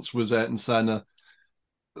Kevin Schwantz, was Ayrton Senna.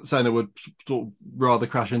 Senna would sort of rather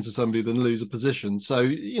crash into somebody than lose a position. So,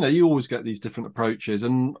 you always get these different approaches.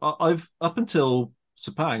 And I've, up until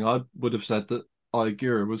Sepang, I would have said that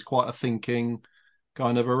Aguirre was quite a thinking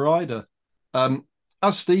kind of a rider.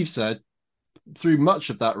 As Steve said, through much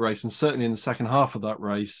of that race, and certainly in the second half of that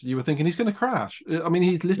race, you were thinking he's going to crash. I mean,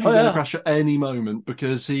 he's literally going to crash at any moment,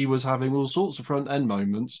 because he was having all sorts of front end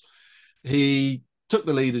moments. He took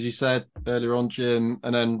the lead, as you said earlier on, Jim,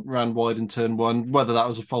 and then ran wide in turn one. Whether that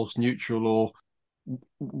was a false neutral or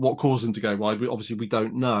what caused him to go wide, we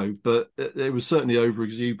don't know. But it was certainly over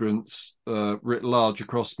exuberance writ large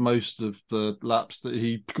across most of the laps that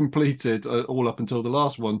he completed, all up until the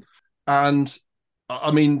last one. And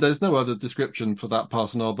I mean, there's no other description for that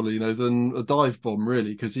pass on Arbolino than a dive bomb,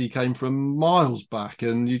 really, because he came from miles back,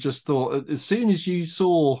 and you just thought, as soon as you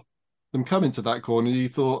saw them come into that corner, you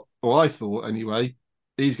thought, or I thought anyway,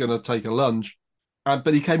 he's going to take a lunge.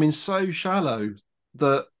 But he came in so shallow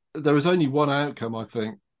that there was only one outcome, I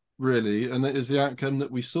think, really, and it is the outcome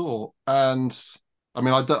that we saw. And I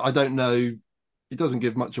mean, I don't know. It doesn't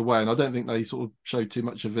give much away, and I don't think they sort of showed too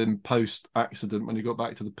much of him post accident when he got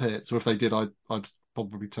back to the pits. Or if they did, I'd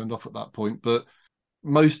probably turned off at that point. But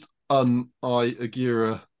most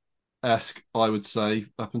Aguirre-esque, I would say,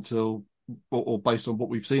 up until, or based on what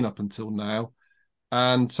we've seen up until now,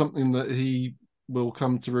 and something that he will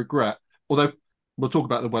come to regret. Although we'll talk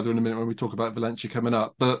about the weather in a minute when we talk about Valencia coming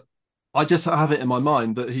up. But I just have it in my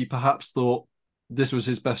mind that he perhaps thought this was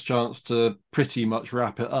his best chance to pretty much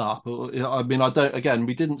wrap it up. I mean,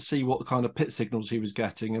 we didn't see what kind of pit signals he was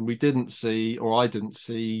getting, and we didn't see, or I didn't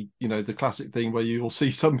see, the classic thing where you'll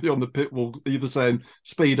see somebody on the pit wall either saying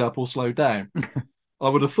speed up or slow down. I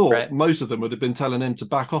would have thought most of them would have been telling him to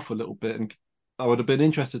back off a little bit, and I would have been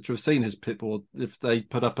interested to have seen his pit board if they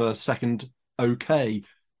put up a second okay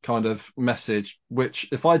kind of message, which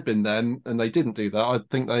if I'd been then and they didn't do that, I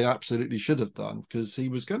think they absolutely should have done, because he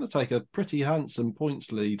was going to take a pretty handsome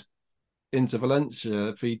points lead into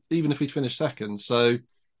Valencia even if he'd finished second. So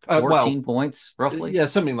 14 points roughly. Yeah,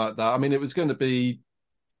 something like that. I mean, it was going to be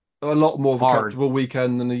a lot more of a comfortable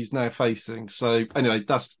weekend than he's now facing. So anyway,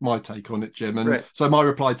 that's my take on it, Jim. And so my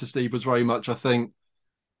reply to Steve was very much, I think,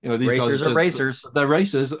 these racers guys are racers. They're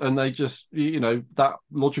racers, and they just, that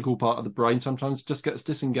logical part of the brain sometimes just gets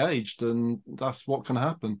disengaged, and that's what can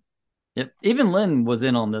happen. Yep. Even Lynn was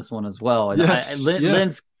in on this one as well. And yes,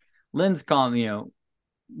 Lynn's comment,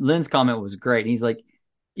 Lynn's comment was great. He's like,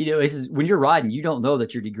 this is when you're riding, you don't know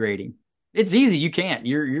that you're degrading. It's easy. You can't.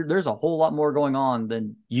 There's a whole lot more going on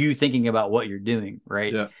than you thinking about what you're doing,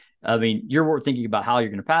 right? Yeah. I mean, you're thinking about how you're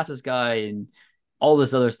going to pass this guy and all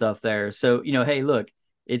this other stuff there. So, hey, look,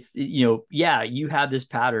 it's, you have this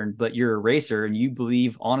pattern, but you're a racer and you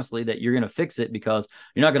believe honestly that you're going to fix it because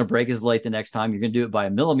you're not going to break his leg the next time. You're going to do it by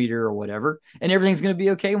a millimeter or whatever, and everything's going to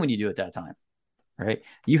be okay when you do it that time, right?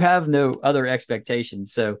 You have no other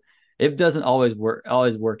expectations. So it doesn't always work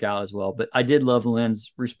out as well. But I did love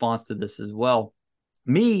Lynn's response to this as well.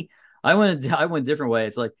 I went a different way.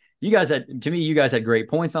 It's like, you guys had great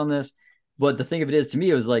points on this, but the thing of it is, to me,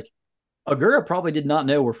 it was like, Aguirre probably did not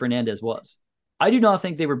know where Fernandez was. I do not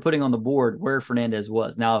think they were putting on the board where Fernandez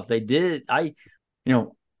was. Now, if they did,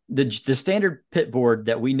 the standard pit board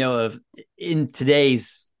that we know of in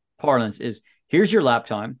today's parlance is, here's your lap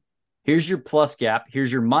time, here's your plus gap,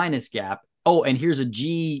 here's your minus gap. Oh, and here's a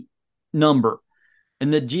G number.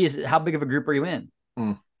 And the G is how big of a group are you in?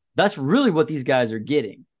 That's really what these guys are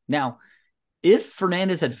getting. Now, if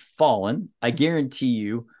Fernandez had fallen, I guarantee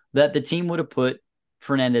you that the team would have put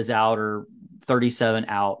Fernandez out or 37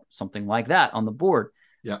 out, something like that on the board.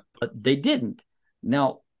 Yeah. But they didn't.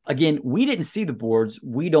 Now, again, we didn't see the boards.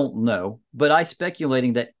 We don't know. But I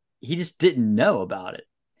speculating that he just didn't know about it.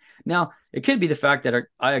 Now, it could be the fact that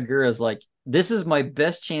Aguirre is like, this is my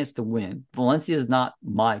best chance to win. Valencia is not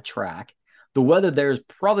my track. The weather there is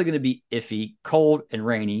probably going to be iffy, cold and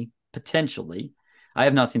rainy, potentially. I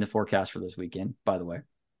have not seen the forecast for this weekend, by the way.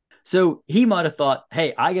 So he might have thought,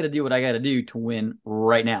 hey, I got to do what I got to do to win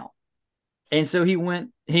right now. And so he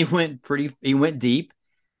went deep.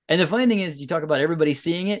 And the funny thing is, you talk about everybody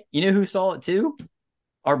seeing it. You know who saw it too?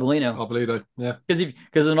 Arbolino. Yeah.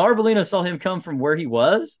 Because when Arbolino saw him come from where he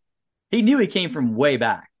was, He knew he came from way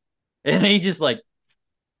back, and he just like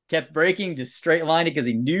kept braking, just straight lined it because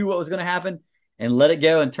he knew what was going to happen, and let it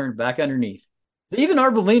go and turned back underneath. So even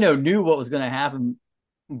Arbolino knew what was going to happen,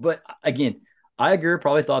 but again, Iger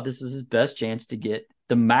probably thought this was his best chance to get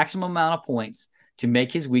the maximum amount of points to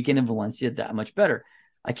make his weekend in Valencia that much better.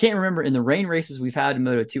 I can't remember in the rain races we've had in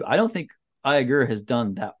Moto 2. I don't think Iger has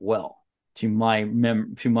done that well to my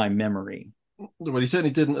memory. Well, he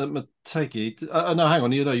certainly didn't at Motegi. No, hang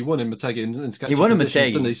on. He won in Motegi in sketchy He won in conditions,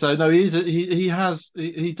 Motegi, didn't he? So no,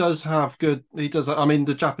 he does have good. He does. I mean,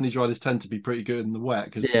 the Japanese riders tend to be pretty good in the wet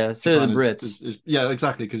because yeah. So do the Brits. Yeah,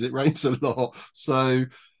 exactly, because it rains a lot. So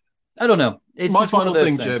I don't know. It's my just one final of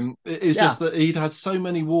those thing, things. Jim, is just that he'd had so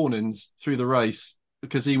many warnings through the race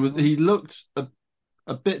because he looked a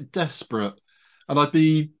bit desperate, and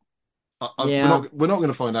we're not going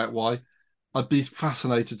to find out why. I'd be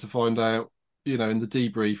fascinated to find out, in the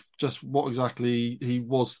debrief, just what exactly he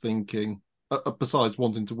was thinking, besides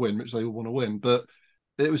wanting to win, which they all want to win. But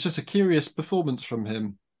it was just a curious performance from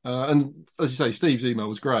him. And as you say, Steve's email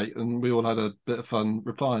was great, and we all had a bit of fun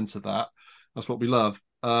replying to that. That's what we love.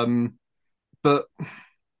 But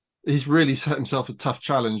he's really set himself a tough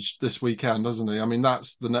challenge this weekend, doesn't he? I mean,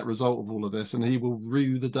 that's the net result of all of this, and he will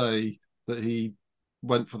rue the day that he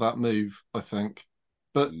went for that move, I think.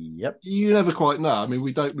 But yep, you never quite know. I mean,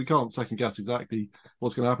 we can't second guess exactly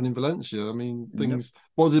what's going to happen in Valencia. I mean, things. Nope.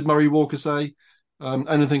 What did Murray Walker say?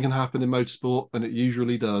 Anything can happen in motorsport, and it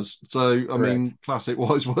usually does. So, I mean, classic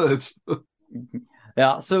wise words.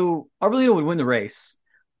 Yeah. So Arbolino would win the race,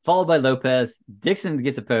 followed by Lopez. Dixon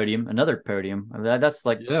gets a podium, another podium. I mean, that's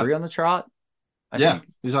like 3 on the trot. I think.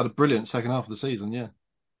 He's had a brilliant second half of the season. Yeah.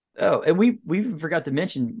 Oh, and we forgot to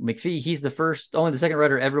mention McPhee. He's only the second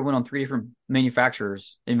rider ever to win on 3 different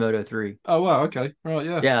manufacturers in Moto 3. Oh wow, okay, right,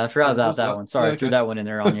 yeah. Yeah, I forgot about that one. Sorry, I threw that one in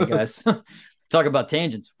there on you guys. Talk about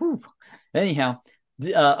tangents. Whew. Anyhow,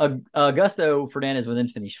 Augusto Fernandez would then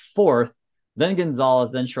finish 4th, then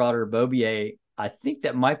Gonzalez, then Schroeder, Bobier. I think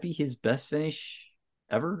that might be his best finish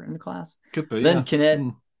ever in the class. Could be. Then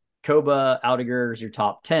Canet, Koba, Aldiger is your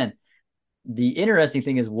top 10. The interesting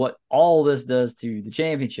thing is what all this does to the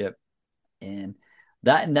championship. And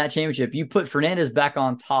in that championship, you put Fernandez back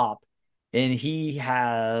on top, and he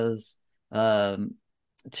has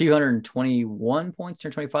 221 points,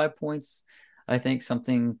 225 points, I think,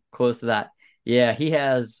 something close to that. Yeah, he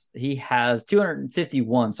has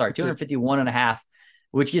 251 and a half,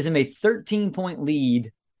 which gives him a 13-point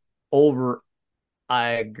lead over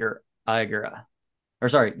Igera. Or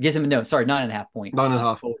sorry, gives him 9.5 points.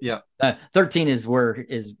 9.5. Yeah. 13 is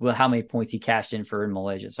how many points he cashed in for in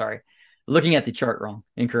Malaysia. Sorry, looking at the chart wrong,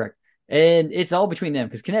 incorrect. And it's all between them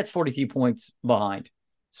because Canet's 43 points behind.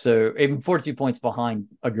 So even 42 points behind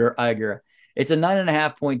Igera. It's a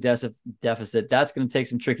 9.5 point deficit. That's going to take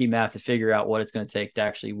some tricky math to figure out what it's going to take to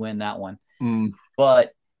actually win that one.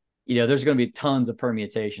 But there's going to be tons of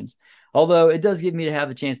permutations. Although it does give me to have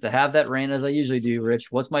the chance to have that rant as I usually do,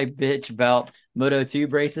 Rich. What's my bitch about Moto 2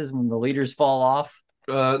 races when the leaders fall off?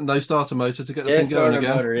 No starter motor to get the thing going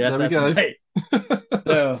again. Motor. Yes, there we go. Right.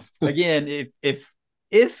 So again,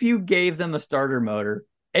 if you gave them a starter motor,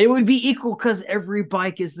 it would be equal because every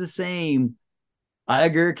bike is the same.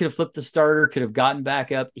 Iger could have flipped the starter, could have gotten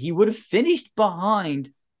back up. He would have finished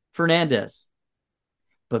behind Fernandez.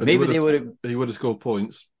 But maybe he would have scored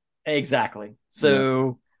points. Exactly.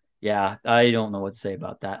 So yeah, I don't know what to say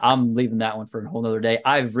about that. I'm leaving that one for a whole nother day.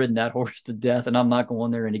 I've ridden that horse to death, and I'm not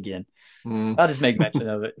going there in again. I'll just make mention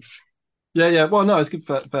of it. Yeah. Well, no, it's a good,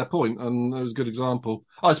 fair point, and it was a good example.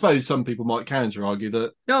 I suppose some people might counter argue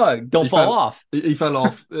that don't fall off. He fell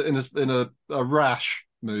off in a rash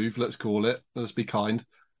move, let's call it. Let's be kind,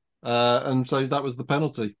 and so that was the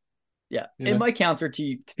penalty. Yeah, and my counter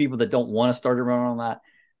to people that don't want to start a run on that,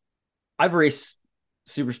 I've raced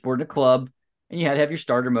super sport in a club, and you had to have your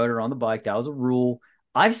starter motor on the bike. That was a rule.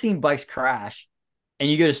 I've seen bikes crash, and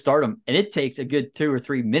you go to start them, and it takes a good 2 or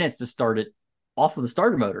 3 minutes to start it off of the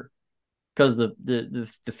starter motor because the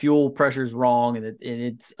fuel pressure is wrong, and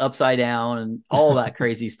it's upside down, and all that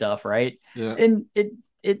crazy stuff, right? Yeah. And it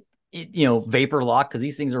vapor lock because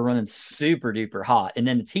these things are running super duper hot, and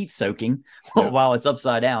then it's heat soaking while it's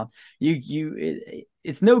upside down.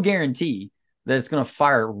 It's no guarantee that it's going to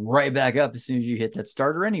fire right back up as soon as you hit that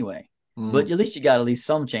starter anyway. But at least you got at least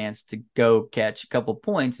some chance to go catch a couple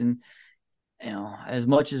points. And, as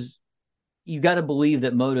much as you got to believe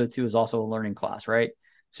that Moto 2 is also a learning class, right?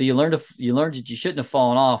 So you learned that you shouldn't have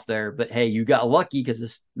fallen off there, but hey, you got lucky because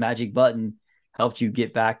this magic button helped you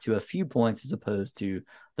get back to a few points as opposed to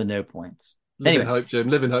the no points. Live in hope, Jim.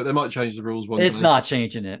 Live in hope. They might change the rules one day. It's not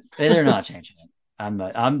changing it. They're not changing it. I'm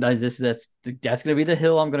not. I'm this. That's going to be the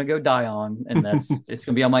hill I'm going to go die on, and it's going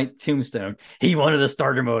to be on my tombstone. He wanted a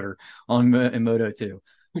starter motor in Moto 2.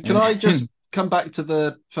 Can I just come back to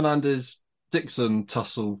the Fernandez Dixon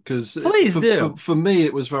tussle? Because Please do. for me,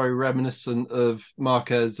 it was very reminiscent of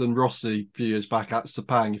Marquez and Rossi a few years back at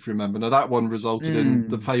Sepang, if you remember. Now, that one resulted in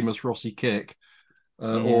the famous Rossi kick,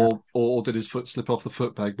 Yeah. or did his foot slip off the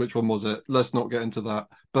foot peg? Which one was it? Let's not get into that.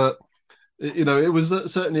 But, it was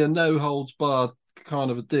certainly a no holds barred kind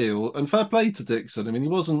of a deal. And fair play to Dixon. I mean, he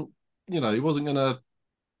wasn't going to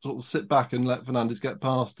sort of sit back and let Fernandez get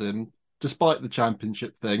past him, despite the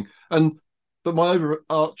championship thing. But my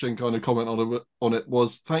overarching kind of comment on it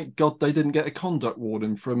was, thank God they didn't get a conduct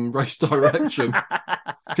warning from race direction,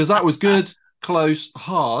 because that was good, close,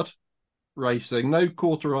 hard racing, no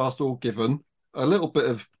quarter asked or given, a little bit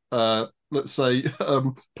of let's say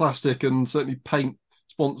plastic and certainly paint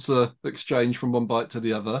sponsor exchange from one bike to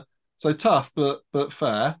the other. So tough, but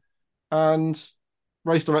fair. And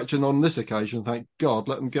race direction on this occasion, thank God,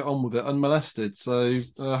 let them get on with it unmolested. So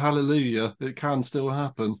hallelujah, it can still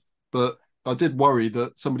happen. But I did worry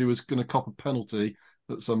that somebody was going to cop a penalty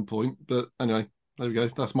at some point. But anyway, there we go.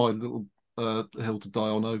 That's my little hill to die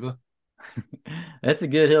on over. That's a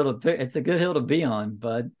good hill to pick. It's a good hill to be on,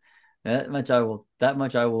 bud. That much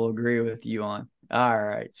I will agree with you on. All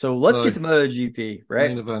right. So let's So get to MotoGP, right?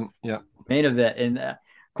 main event, yeah. Main event. And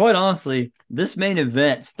quite honestly, this main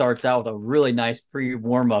event starts out with a really nice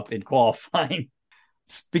pre-warm up in qualifying.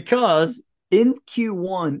 It's because in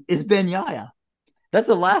Q1 is Bagnaia. That's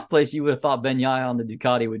the last place you would have thought Bagnaia on the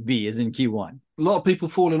Ducati would be, is in Q1. A lot of people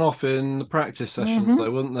falling off in the practice sessions,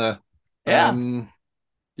 though, weren't there? Yeah.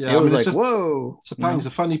 Yeah, It I was mean, it's like, just whoa. Sepang's a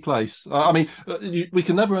funny place. I mean, we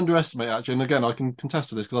can never underestimate, actually. And again, I can contest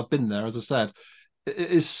to this because I've been there, as I said.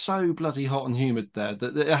 It is so bloody hot and humid there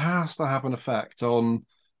that it has to have an effect on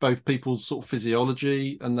both people's sort of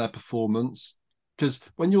physiology and their performance. Because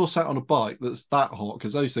when you're sat on a bike that's that hot,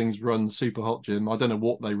 because those things run super hot, Jim. I don't know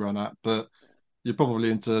what they run at, but you're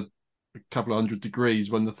probably into a couple of 100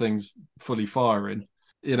 degrees when the thing's fully firing.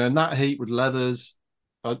 In that heat with leathers,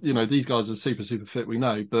 these guys are super, super fit, we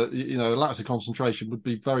know, but, a lapse of concentration would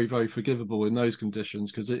be very, very forgivable in those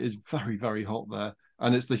conditions because it is very, very hot there.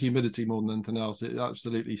 And it's the humidity more than anything else. It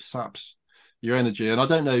absolutely saps your energy. And I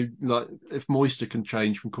don't know, like, if moisture can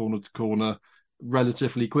change from corner to corner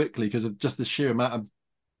relatively quickly because of just the sheer amount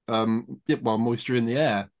of moisture in the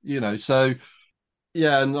air, So,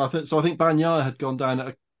 yeah, and I think Bagnaia had gone down at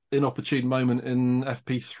an inopportune moment in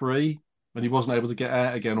FP3 and he wasn't able to get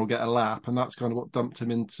out again or get a lap, and that's kind of what dumped him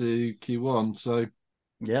into Q1. So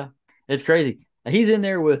Yeah, it's crazy. He's in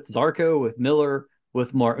there with Zarco, with Miller,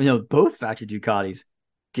 with both factory Ducatis.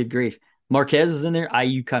 Good grief. Marquez is in there.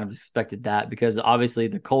 You kind of expected that because obviously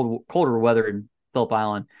the colder weather in Phillip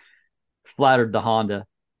Island flattered the Honda.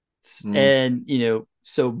 And,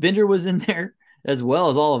 so Binder was in there as well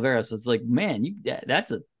as Oliveira. So it's like, man,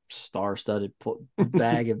 that's a star-studded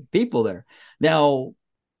bag of people there. Now,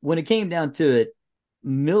 when it came down to it,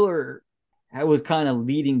 Miller was kind of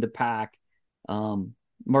leading the pack.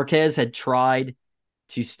 Marquez had tried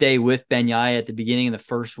to stay with Bagnaia at the beginning of the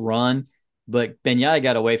first run, but Bagnaia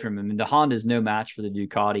got away from him, and the Honda's no match for the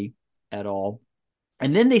Ducati at all.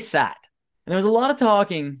 And then they sat. And there was a lot of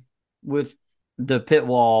talking with the pit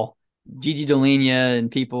wall, Gigi Dall'Igna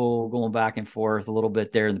and people going back and forth a little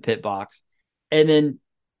bit there in the pit box. And then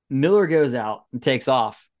Miller goes out and takes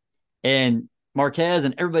off. And Marquez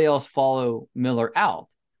and everybody else follow Miller out.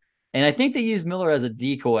 And I think they used Miller as a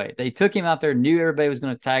decoy. They took him out there, knew everybody was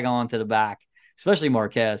going to tag on to the back, especially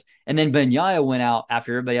Marquez. And then Bagnaia went out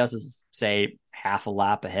after everybody else is, say, half a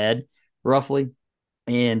lap ahead, roughly.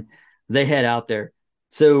 And they head out there.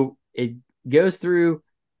 So it goes through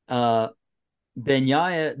Bagnaia.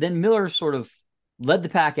 Then Miller sort of led the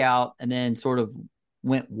pack out and then sort of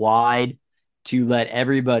went wide to let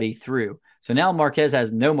everybody through. So now Marquez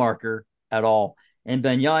has no marker at all, and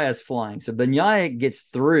Bagnaia is flying. So Bagnaia gets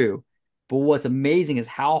through, but what's amazing is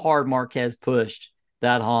how hard Marquez pushed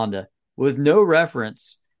that Honda with no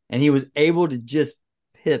reference, and he was able to just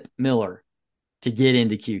pip Miller to get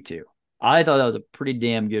into Q2. I thought that was a pretty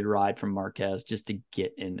damn good ride from Marquez just to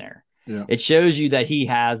get in there. Yeah. It shows you that he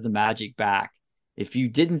has the magic back. If you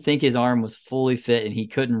didn't think his arm was fully fit and he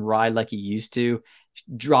couldn't ride like he used to,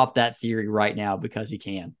 drop that theory right now because he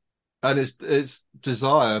can. And it's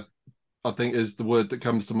desire, I think, is the word that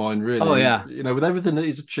comes to mind, really. Oh, yeah. With everything that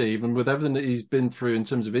he's achieved and with everything that he's been through in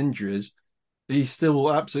terms of injuries, he's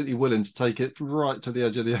still absolutely willing to take it right to the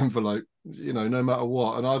edge of the envelope, no matter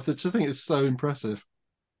what. And I just think it's so impressive.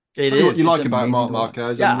 It so is. What you It's like about Marc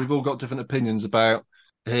Marquez, yeah. and we've all got different opinions about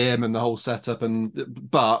him and the whole setup,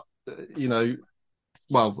 but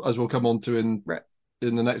well, as we'll come on to Right.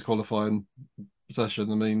 in the next qualifying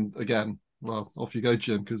session. I mean, again, well, off you go,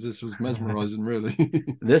 Jim, because this was mesmerising, really.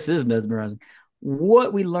 This is mesmerizing.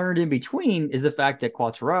 What we learned in between is the fact that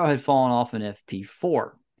Quartararo had fallen off an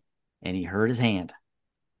FP4 and he hurt his hand.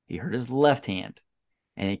 He hurt his left hand.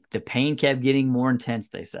 And the pain kept getting more intense,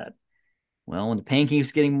 they said. Well, when the pain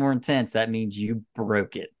keeps getting more intense, that means you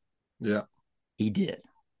broke it. Yeah. He did.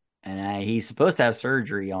 And he's supposed to have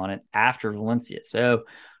surgery on it after Valencia. So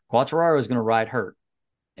Quartararo was going to ride hurt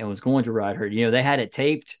and was going to ride hurt. You know, they had it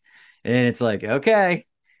taped, and it's like, okay,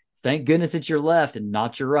 thank goodness it's your left and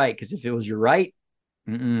not your right. Because if it was your right,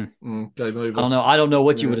 Game I over. don't know. I don't know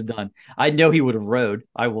what you Yeah. would have done. I know he would have rode.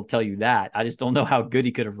 I will tell you that. I just don't know how good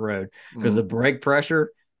he could have rode because the brake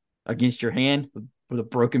pressure against your hand with a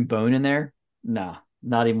broken bone in there, nah,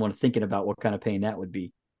 not even want to thinking about what kind of pain that would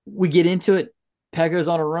be. We get into it. Pecco's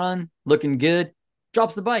on a run, looking good,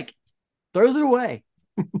 drops the bike, throws it away.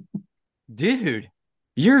 Dude,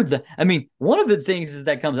 I mean, one of the things is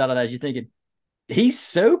that comes out of that is you're thinking, he's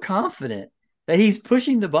so confident that he's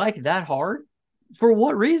pushing the bike that hard. For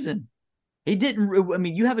what reason? He didn't. I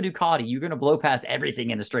mean, you have a Ducati, you're going to blow past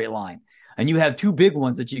everything in a straight line. And you have two big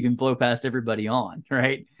ones that you can blow past everybody on,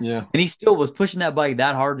 right? Yeah. And he still was pushing that bike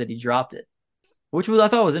that hard that he dropped it, which I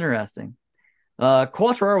thought was interesting.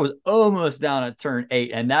 Quartararo was almost down at turn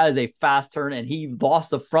 8, and that is a fast turn, and he lost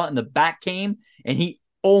the front and the back came, and he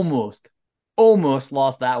almost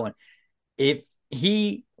lost that one. If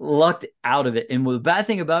he lucked out of it, and the bad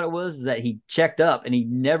thing about it was is that he checked up, and he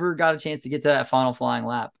never got a chance to get to that final flying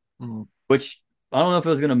lap, which I don't know if it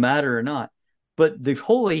was going to matter or not. But the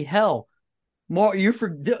holy hell,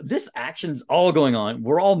 this action's all going on.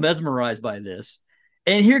 We're all mesmerized by this,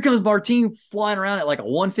 and here comes Martin flying around at like a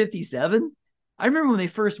 157. I remember when they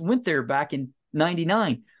first went there back in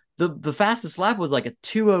 '99, the fastest lap was like a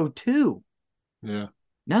 202. Yeah.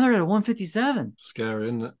 Now they're at a 157. Scary,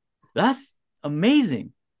 isn't it? That's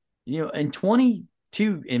amazing. You know, in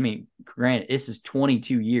 22, I mean, granted, this is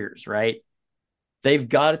 22 years, right? They've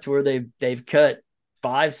got it to where they've cut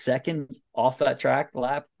 5 seconds off that track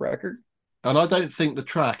lap record. And I don't think the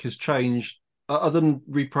track has changed other than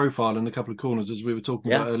reprofiling a couple of corners, as we were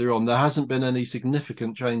talking about earlier on. There hasn't been any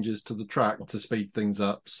significant changes to the track to speed things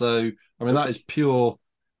up. So, I mean, that is pure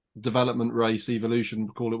development race evolution,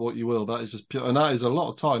 call it what you will. That is just pure, and that is a lot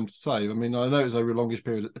of time to save. I mean, I know it's over a longish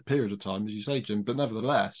period of time, as you say, Jim, but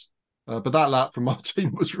nevertheless, but that lap from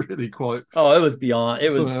Martin was really quite. Oh, it was beyond.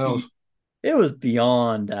 It was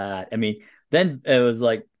beyond that. I mean, then it was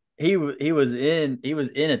like he was in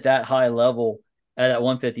at that high level at that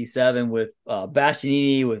 157 with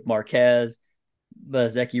Bastianini, with Marquez,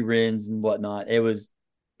 Zeki Rins and whatnot. It was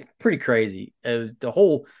pretty crazy. It was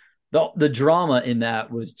the drama in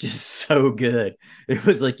that was just so good. It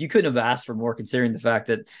was like you couldn't have asked for more, considering the fact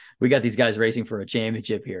that we got these guys racing for a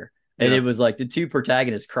championship here, and it was like the two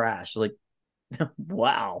protagonists crashed. Like,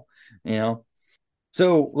 wow, you know.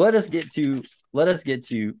 So let us get to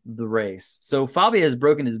the race. So Fabio has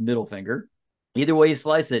broken his middle finger. Either way you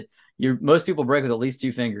slice it, most people break with at least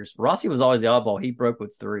 2 fingers. Rossi was always the oddball. He broke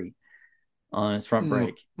with 3 on his front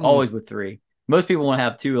brake, always with 3. Most people want to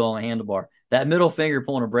have 2 on a handlebar. That middle finger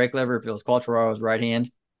pulling a brake lever, if it was Quartararo's right hand,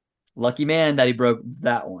 lucky man that he broke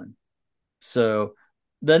that one. So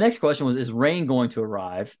the next question was, is rain going to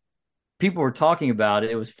arrive? People were talking about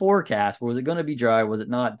it. It was forecast. Was it going to be dry? Was it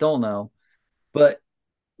not? Don't know. But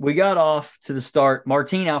we got off to the start.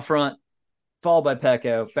 Martin out front, followed by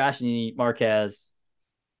Pecco, Bastianini, Marquez,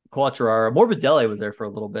 Quartararo. Morbidelli was there for a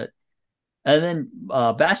little bit. And then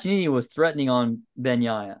Bastianini was threatening on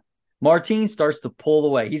Bagnaia. Martin starts to pull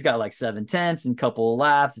away. He's got like 7/10 and a couple of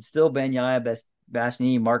laps. It's still Bagnaia,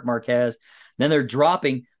 Bastianini, Marc Marquez. Then they're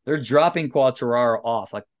dropping Quartararo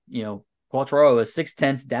off. Like, you know, Quartararo is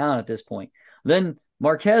 6/10 down at this point. Then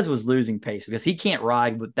Marquez was losing pace because he can't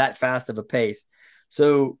ride with that fast of a pace.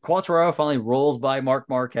 So Quartararo finally rolls by Marc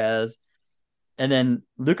Marquez. And then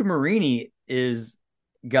Luca Marini is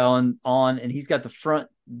going on, and he's got the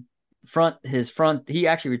his front, he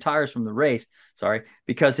actually retires from the race,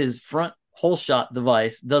 because his front hole shot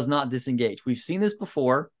device does not disengage. We've seen this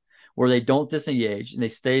before where they don't disengage and they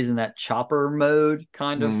stays in that chopper mode,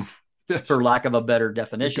 kind of, for lack of a better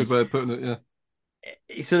definition. Good way of putting it,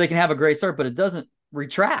 yeah. So they can have a great start, but it doesn't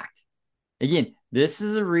retract. Again, this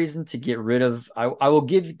is a reason to get rid of. I will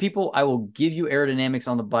give you aerodynamics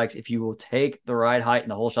on the bikes if you will take the ride height and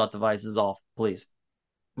the hole shot devices off, please.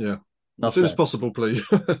 Yeah. As soon as possible, please.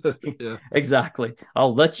 Yeah. Exactly.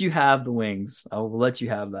 I'll let you have the wings. I will let you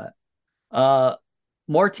have that.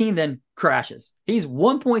 Martin then crashes. He's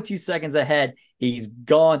 1.2 seconds ahead. He's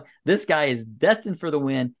gone. This guy is destined for the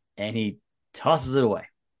win, and he tosses it away.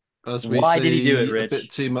 as we Why did he do it, see a bit Rich?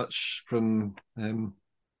 too much from him.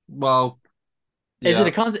 Well, Is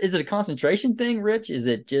it yeah, is it a concentration thing, Rich? Is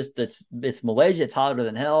it just that it's Malaysia, it's hotter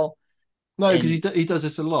than hell? no, because And he does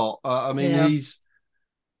this a lot. I mean, yeah, he's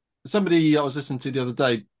somebody I was listening to the other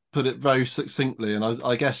day put it very succinctly, and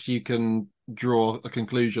I guess you can draw a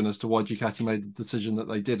conclusion as to why Ducati made the decision that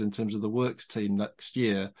they did in terms of the works team next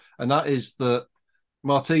year, and that is that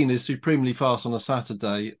Martin is supremely fast on a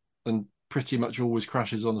Saturday and pretty much always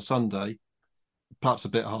crashes on a Sunday. Perhaps a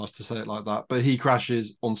bit harsh to say it like that, but he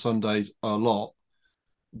crashes on Sundays a lot.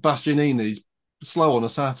 Bastianini's slow on a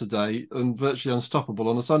Saturday and virtually unstoppable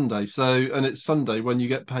on a Sunday. So, and it's Sunday when you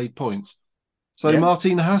get paid points. So yeah,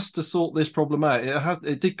 Martin has to sort this problem out.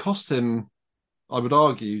 It did cost him, I would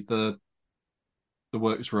argue, the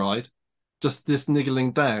works ride. Just this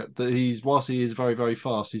niggling doubt that whilst he is very, very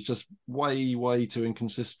fast, he's just way, way too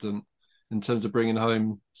inconsistent in terms of bringing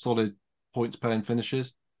home solid points paying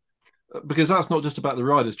finishes. Because that's not just about the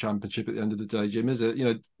Riders' Championship at the end of the day, Jim, is it? You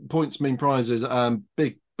know, points mean prizes and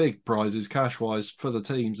big prizes cash wise for the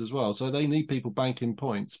teams as well. So they need people banking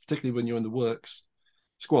points, particularly when you're in the works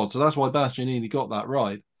squad. So that's why Bastianini got that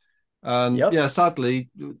ride. And yep. yeah, sadly,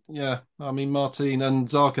 yeah, I mean, Martin and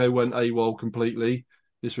Zarco went AWOL completely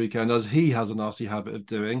this weekend, as he has a nasty habit of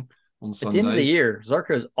doing on At the end of the Sundays. year,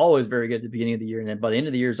 Zarco is always very good at the beginning of the year, and then by the end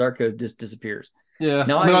of the year, Zarco just disappears. Yeah,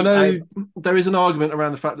 Now, I mean, I know there is an argument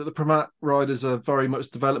around the fact that the Primat riders are very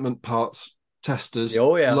much development parts testers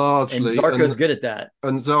oh yeah, and largely, Zarco's good at that.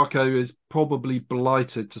 and Zarco is probably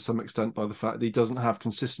blighted to some extent by the fact that he doesn't have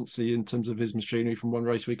consistency in terms of his machinery from one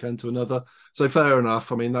race weekend to another. So fair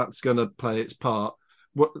enough. I mean, that's going to play its part.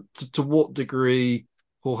 To what degree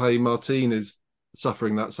Jorge Martin is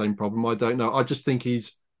suffering that same problem, I don't know. I just think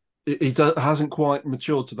hasn't quite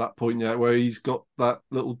matured to that point yet where he's got that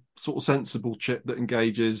little sort of sensible chip that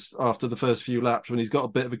engages after the first few laps when he's got a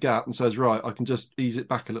bit of a gap and says, right, I can just ease it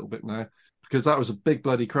back a little bit now. Because that was a big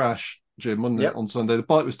bloody crash, Jim, wasn't it, Yep. on Sunday? The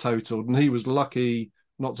bike was totaled and he was lucky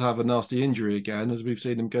not to have a nasty injury again, as we've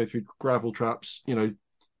seen him go through gravel traps,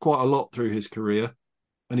 quite a lot through his career.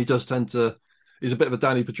 And he does tend to, he's a bit of a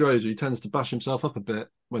Danny Pedrosa. He tends to bash himself up a bit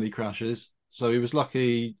when he crashes. So he was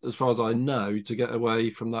lucky, as far as I know, to get away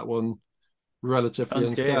from that one relatively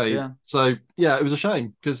Unscathed, unscathed. yeah. So yeah, it was a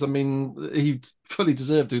shame because I mean he fully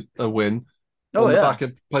deserved a win Oh on the yeah. back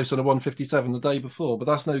of posting a 157 the day before, but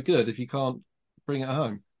that's no good if you can't bring it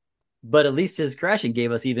home. But at least his crashing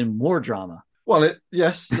gave us even more drama. Well,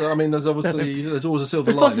 yes, I mean there's So always a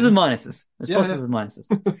silver there's pluses and lining. minuses. There's Yeah, pluses yeah, and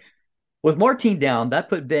minuses. With Martin down, that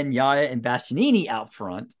put Ben Yaya and Bastianini out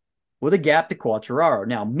front with a gap to Quattararo.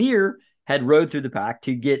 Now, Mir had rode through the pack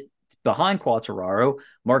to get behind Quattararo.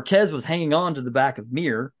 Marquez was hanging on to the back of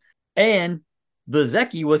Mir, and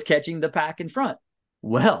Bezecchi was catching the pack in front.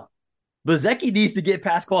 Well, Bezecchi needs to get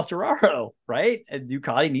past Quattararo, right? And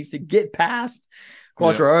Ducati needs to get past yeah,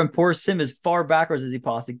 Quattararo and force him as far backwards as he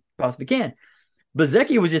possibly can.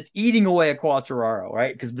 Bezecchi was just eating away at Quattararo,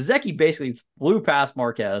 right? Because Bezecchi basically blew past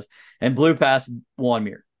Marquez and blew past Juan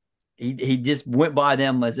Mir. He just went by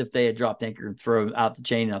them as if they had dropped anchor and thrown out the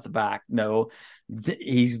chain and out the back. No,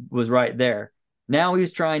 he was right there. Now he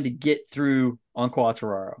was trying to get through on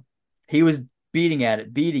Quattararo. He was beating at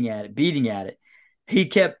it, beating at it, beating at it. He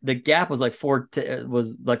kept the gap was like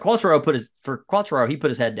was like Quattararo for Quattararo, he put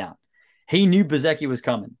his head down. He knew Bezecchi was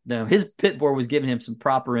coming. Now, his pit board was giving him some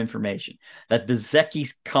proper information that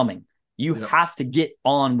Bezecchi's coming. You yeah, have to get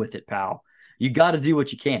on with it, pal. You got to do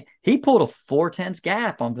what you can. He pulled a 4/10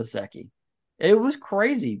 gap on Bezecchi. It was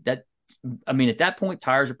crazy. I mean, at that point,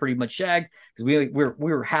 tires are pretty much shagged because we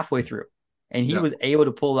were halfway through, and he yeah. was able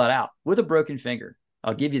to pull that out with a broken finger.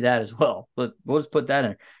 I'll give you that as well. But we'll just put that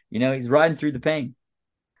in. He's riding through the pain.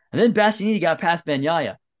 And then Bastianini got past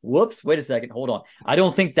Bagnaia. Whoops, wait a second. Hold on. I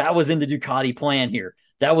don't think that was in the Ducati plan here.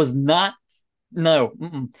 That was not, no,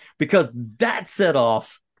 because that set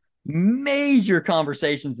off major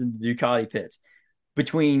conversations in the Ducati pits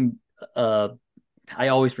between, I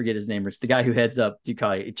always forget his name. It's the guy who heads up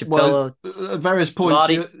Ducati, Well, Capella, at various points,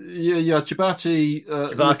 Lottie, you had Chibati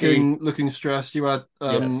Chabati. looking stressed. You had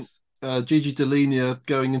Yes, Gigi Delinia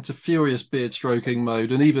going into furious beard stroking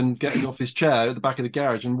mode, and even getting off his chair at the back of the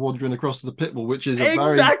garage and wandering across to the pit wall, which is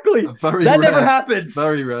exactly. a very That never rare, happens.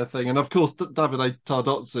 very rare thing. And of course, Davide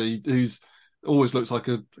Tardozzi, who's always looks like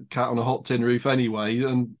a cat on a hot tin roof anyway,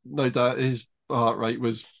 and no doubt his heart rate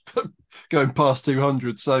was going past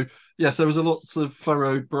 200. So yes, there was a lot of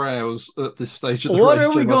furrowed brows at this stage of the What race. are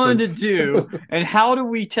we Jim, I going think. to do? And how do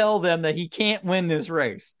we tell them that he can't win this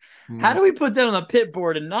race? How Mm. do we put that on the pit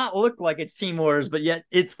board and not look like it's team orders, but yet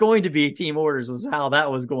it's going to be team orders? Was how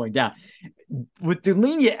that was going down. With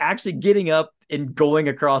Dullenia actually getting up and going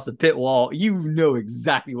across the pit wall, you know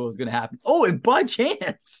exactly what was going to happen. Oh, and by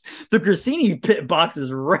chance, the Gresini pit box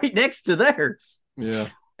is right next to theirs, Yeah.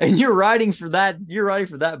 and you're riding for that. You're riding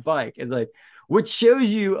for that bike. It's like, which shows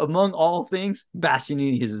you, among all things,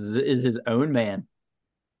 Bastianini is his own man.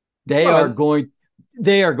 They Well, are going.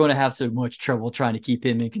 They are going to have so much trouble trying to keep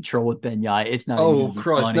him in control with Benyai. It's not even oh going to be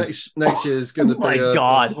Christ! funny. Next year is going Oh to my be a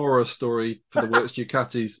God. horror story for the Works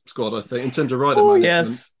Ducati's squad, I think, in terms of rider Oh management.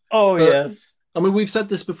 yes. Oh But yes. I mean, we've said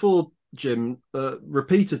this before, Jim,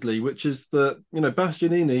 repeatedly, which is that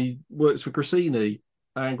Bastianini works for Gresini,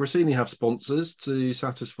 and Gresini have sponsors to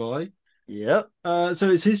satisfy. Yep. So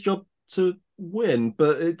it's his job to win,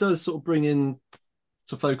 but it does sort of bring in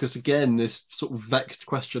to focus again this sort of vexed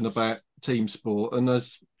question about team sport. And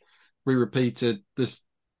as we repeated, this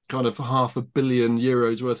kind of €500 million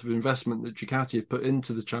worth of investment that Ducati have put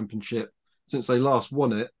into the championship since they last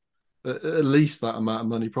won it, at least that amount of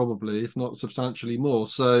money, probably, if not substantially more.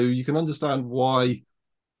 So you can understand why,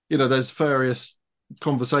 there's various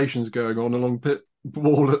conversations going on along pit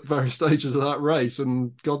wall at various stages of that race,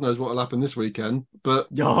 and God knows what will happen this weekend. But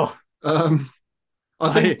Oh,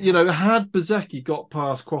 I think, had Bezzecchi got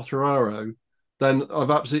past Quartararo, then I've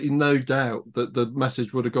absolutely no doubt that the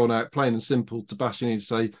message would have gone out plain and simple to Bastianini to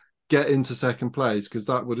say, get into second place, because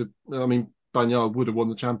that would have, Bagnaia would have won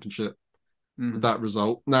the championship with that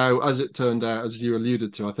result. Now, as it turned out, as you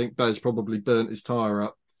alluded to, I think Bez probably burnt his tyre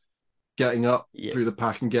up getting up through the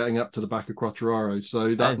pack and getting up to the back of Quartararo.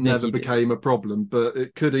 So that never became a problem, but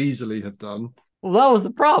it could easily have done. Well, that was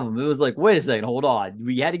the problem. It was like, wait a second, hold on.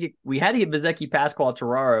 We had to get Bezzecchi past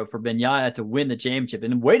Quartararo for Bagnaia to win the championship.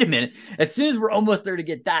 And wait a minute, as soon as we're almost there to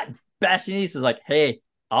get that, Bastianini is like, hey,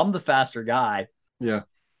 I'm the faster guy. Yeah.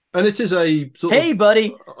 And it is a sort hey, of,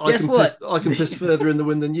 buddy, guess what? I can piss further in the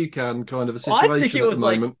wind than you can kind of a situation I think it at was the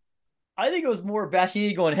moment. I think it was more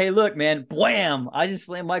Bastianini going, hey, look, man, blam! I just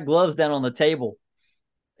slammed my gloves down on the table.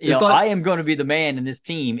 I am going to be the man in this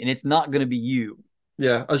team, and it's not going to be you.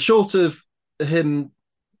 Yeah, as short of him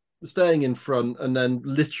staying in front and then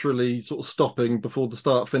literally sort of stopping before the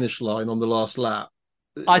start-finish line on the last lap.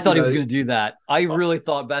 I thought he was going to do that. I really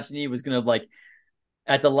thought Bastianini was going to,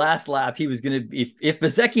 at the last lap, he was going to, if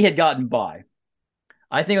Bezzecchi had gotten by,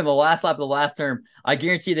 I think on the last lap of the last term, I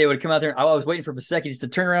guarantee they would have come out there. I was waiting for Bezzecchi just to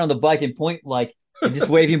turn around on the bike and point and just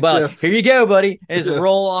wave him by. Yeah. Here you go, buddy. And just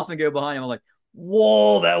roll off and go behind him. I'm like,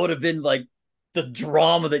 whoa, that would have been the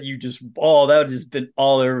drama that that would have just been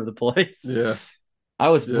all over the place. Yeah. I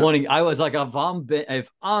was like, if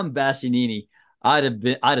I'm Bastianini, I'd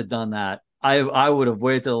have done that. I would have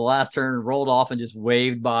waited till the last turn, rolled off, and just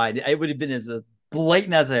waved by. It would have been as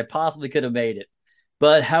blatant as I possibly could have made it.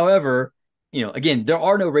 But however, again, there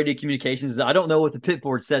are no radio communications. I don't know what the pit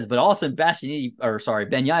board says, but all of a sudden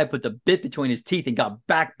Bagnaia put the bit between his teeth and got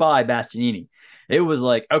back by Bastianini. It was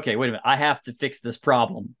like, okay, wait a minute, I have to fix this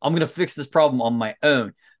problem. I'm going to fix this problem on my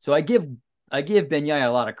own. So I give Bagnaia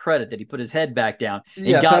a lot of credit that he put his head back down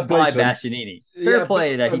and got by Bastianini. Fair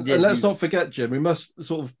play that he did. And let's not forget, Jim, we must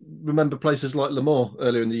sort of remember places like Le Mans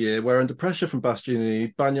earlier in the year where under pressure from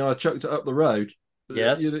Bastianini, Bagnaia chucked it up the road.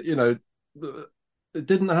 Yes. It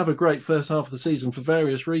didn't have a great first half of the season for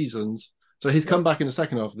various reasons. So his comeback in the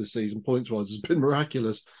second half of this season, points-wise, has been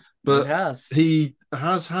miraculous. But he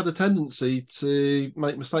has had a tendency to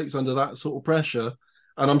make mistakes under that sort of pressure.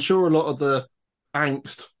 And I'm sure a lot of the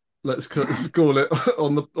angst, let's call it,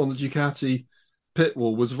 on the Ducati pit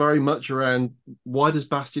wall was very much around, why does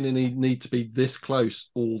Bastianini need to be this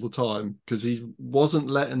close all the time? Because he wasn't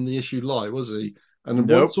letting the issue lie, was he? And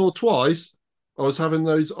once or twice, I was having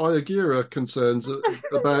those Iagura concerns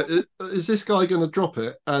about, is this guy going to drop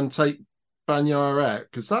it and take Bagnaia out?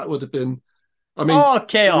 Because that would have been,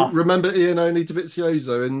 chaos. Remember Iannone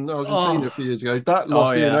Dovizioso in Argentina a few years ago? That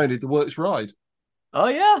lost Iannone the works ride. Oh,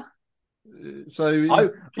 yeah. So you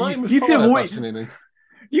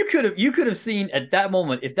could have seen at that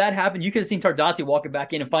moment, if that happened, you could have seen Tardazzi walking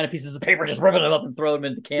back in and finding pieces of paper, just ripping them up and throwing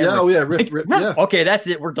them in the camera. Yeah, rip. Yeah. Okay, that's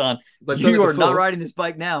it. We're done. You are not riding this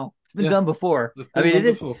bike now. It's been done before.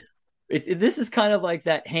 This is kind of like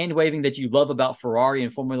that hand waving that you love about Ferrari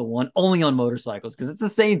and Formula One, only on motorcycles, because it's the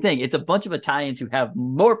same thing. It's a bunch of Italians who have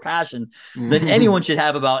more passion than anyone should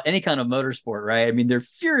have about any kind of motorsport, right? I mean, they're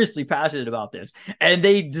furiously passionate about this, and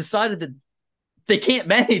they decided that they can't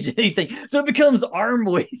manage anything, so it becomes arm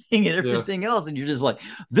waving and everything else, and you're just like,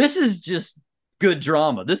 this is just good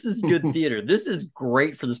drama. This is good theater. This is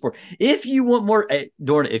great for the sport. If you want more,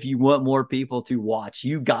 Dorna, if you want more people to watch,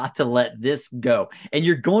 you got to let this go. And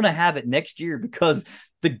you're going to have it next year because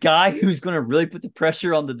the guy who's going to really put the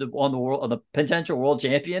pressure on the potential world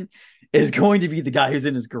champion is going to be the guy who's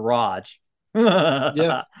in his garage. Yeah,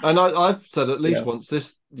 Yeah, and I've said at least once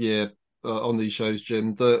this year on these shows,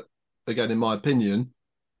 Jim, that again, in my opinion,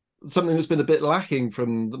 something that's been a bit lacking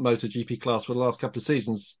from the MotoGP class for the last couple of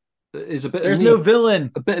seasons is there's no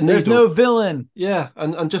villain. a bit of There's needle. no villain. Yeah,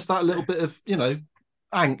 and just that little bit of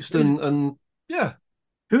angst Who's and yeah,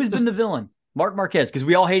 who's been just the villain? Marc Marquez, because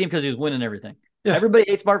we all hate him because he was winning everything. yeah. Everybody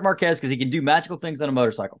hates Marc Marquez because he can do magical things on a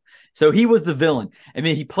motorcycle. So he was the villain. I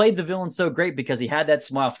mean, he played the villain so great because he had that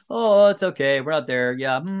smile. Oh, it's okay. We're not there.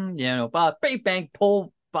 Yeah. Bang, bang,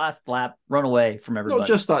 pull, fast lap, run away from Not everybody.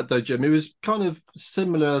 just that though, Jim. He was kind of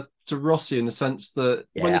similar to Rossi in the sense that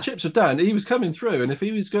when the Yeah. chips were down, he was coming through, and if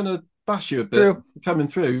he was going to bash you a bit True. coming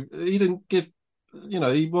through, he didn't give.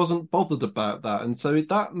 He wasn't bothered about that, and so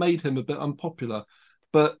that made him a bit unpopular.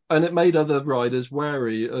 And it made other riders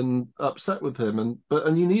wary and upset with him,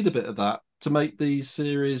 and you need a bit of that to make these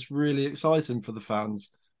series really exciting for the fans.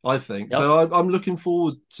 I think Yep. so. I'm looking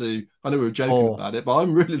forward to. I know we were joking Oh, about it, but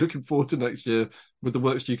I'm really looking forward to next year with the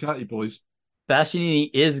Works Ducati boys. Bastianini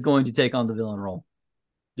is going to take on the villain role.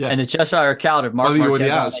 Yeah, And the Cheshire Cat of I Mark think he already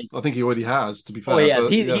Marquez has. I think he already has. To be Oh, fair, he has.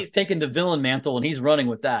 but yeah, He's taken the villain mantle and he's running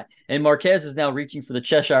with that. And Marquez is now reaching for the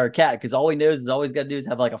Cheshire Cat because all he knows is all he's got to do is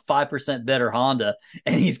have like a 5% better Honda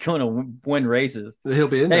and he's going to win races. he'll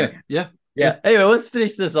be in Anyway, there. Yeah, yeah, yeah. Anyway, let's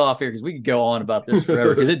finish this off here because we could go on about this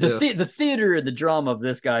forever because yeah. the theater and the drama of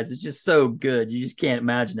this, guys, is just so good. You just can't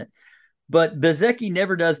imagine it. But Bezecchi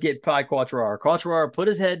never does get by Quattraro. Quattraro put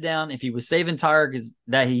his head down if he was saving tires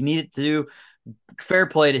that he needed to do. Fair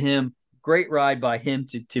play to him. Great ride by him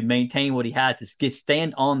to maintain what he had to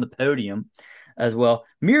stand on the podium as well.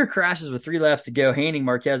 Mir crashes with 3 laps to go, handing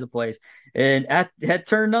Marquez a place. And at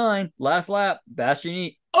turn 9, last lap,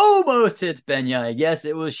 Bastianini almost hits Bagnaia. Yes,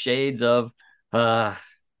 it was shades of Ayagura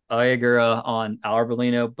on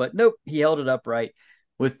Arbolino, but nope, he held it upright.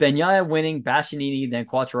 With Bagnaia winning, Bastianini, then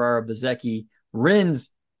Quattraro, Bezecchi,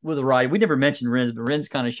 Rins with a ride. We never mentioned Rins, but Rins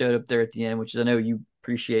kind of showed up there at the end, which is I know you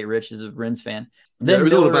appreciate Rich as a Rins fan. Yeah, Then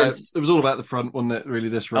Miller and it was all about the front, wasn't it? Really,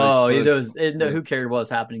 this race. oh, So, no, yeah. who cared what was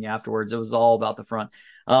happening afterwards? It was all about the front.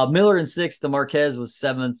 Miller in sixth, the Marquez was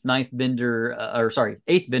seventh, ninth Binder,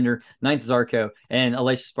 eighth Binder, ninth Zarco, and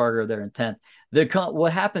Alicia Spargo there in 10th.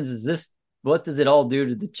 What happens is this. What does it all do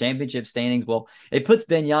to the championship standings? Well, it puts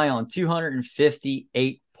Bagnaia on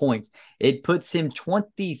 258 points. It puts him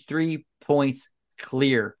 23 points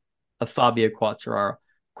clear of Fabio Quattraro.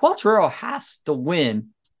 Quattraro has to win,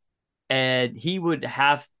 and he would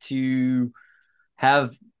have to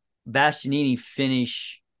have Bastianini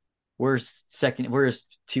finish. Where's second? Where's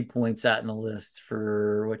 2 points at in the list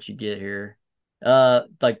for what you get here?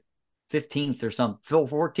 Like 15th or something,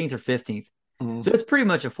 14th or 15th. Mm. So it's pretty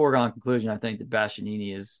much a foregone conclusion, I think, that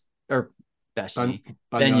Bastianini is, or And Bastianini,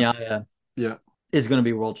 Bagnaia, Bagnaia yeah. is going to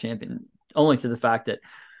be world champion, only to the fact that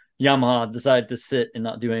Yamaha decided to sit and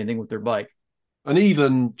not do anything with their bike. And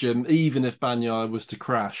even Jim, even if Bagnaia was to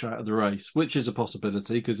crash out of the race, which is a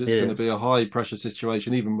possibility because it's going to be a high pressure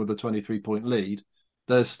situation, even with a 23-point lead,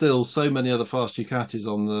 there's still so many other fast Ducatis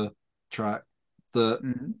on the track that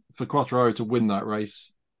for Quattraro to win that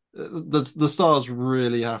race, the stars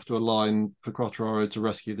really have to align for Quattraro to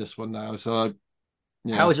rescue this one now. So,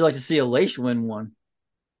 yeah. How would you like to see Aleix win one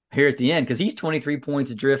here at the end? Because he's 23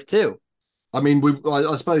 points adrift too. I mean,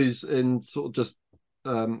 I suppose in sort of just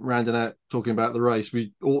rounding out talking about the race,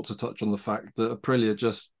 we ought to touch on the fact that Aprilia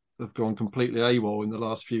just have gone completely AWOL in the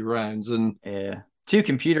last few rounds, and yeah, 2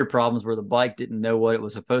 computer problems where the bike didn't know what it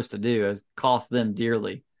was supposed to do has cost them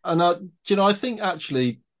dearly. And I think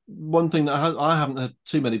actually one thing that I haven't heard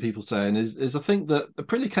too many people saying is I think that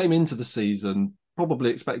Aprilia came into the season probably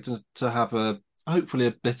expecting to have hopefully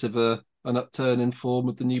a bit of an upturn in form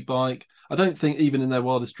with the new bike. I don't think even in their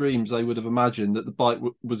wildest dreams they would have imagined that the bike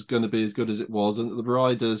was going to be as good as it was, and that the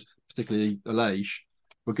riders, particularly Aleix,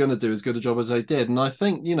 were going to do as good a job as they did. And I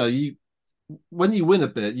think when you win a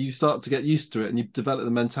bit, you start to get used to it, and you develop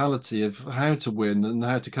the mentality of how to win and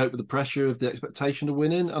how to cope with the pressure of the expectation of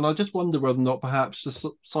winning. And I just wonder whether or not perhaps just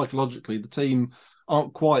psychologically the team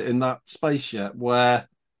aren't quite in that space yet, where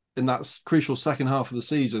in that crucial second half of the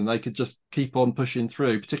season they could just keep on pushing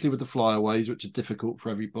through, particularly with the flyaways, which is difficult for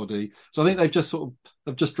everybody. So I think they've just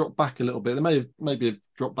have just dropped back a little bit. They maybe have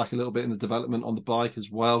dropped back a little bit in the development on the bike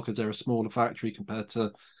as well, because they're a smaller factory compared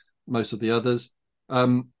to most of the others.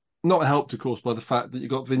 Not helped, of course, by the fact that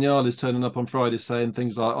you've got Vinales turning up on Friday saying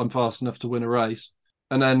things like, I'm fast enough to win a race,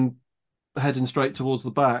 and then heading straight towards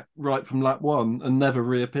the back right from lap one and never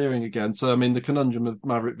reappearing again. So, I mean, the conundrum of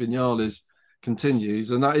Maverick Vinales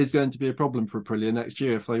continues, and that is going to be a problem for Aprilia next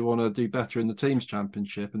year if they want to do better in the teams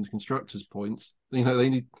championship and the constructors points. They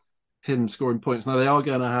need him scoring points. Now they are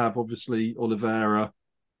going to have obviously Oliveira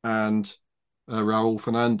and Raul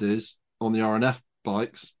Fernandez on the RNF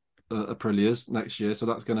bikes, Aprilias next year, so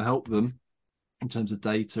that's going to help them in terms of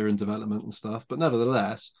data and development and stuff. But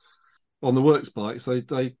nevertheless, on the works bikes,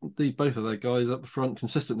 they need both of their guys up the front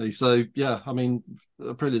consistently. So yeah, I mean,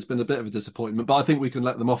 Aprilia's been a bit of a disappointment, but I think we can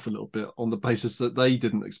let them off a little bit on the basis that they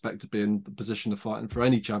didn't expect to be in the position of fighting for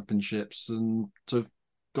any championships, and to have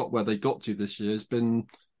got where they got to this year has been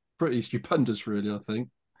pretty stupendous, really, I think.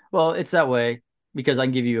 Well, it's that way because I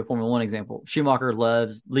can give you a Formula One example. Schumacher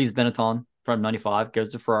leaves Benetton from 95, goes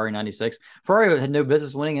to Ferrari 96. Ferrari had no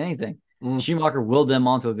business winning anything. Schumacher willed them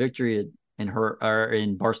onto a victory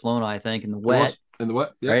in Barcelona, I think, in the wet.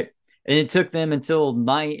 Yeah. Right. And it took them until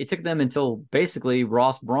basically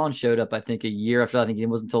Ross Brawn showed up, I think, a year after that. I think it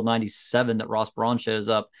wasn't until 97 that Ross Brawn shows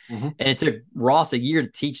up. And it took Ross a year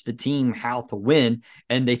to teach the team how to win.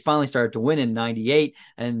 And they finally started to win in 98.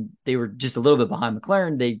 And they were just a little bit behind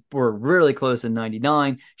McLaren. They were really close in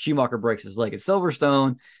 99. Schumacher breaks his leg at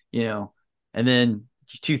Silverstone, and then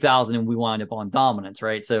 2000, and we wind up on dominance,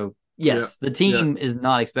 right? So, yes, the team is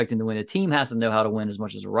not expecting to win. The team has to know how to win as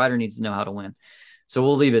much as a rider needs to know how to win. So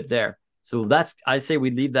we'll leave it there. So I'd say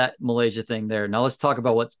we leave that Malaysia thing there. Now let's talk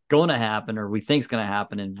about what's going to happen, or we think is going to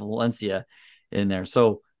happen in Valencia in there.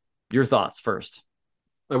 So your thoughts first.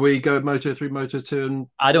 Are we going Moto3, Moto2, and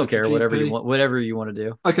I don't care, whatever you want to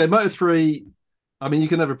do. Okay, Moto3, I mean, you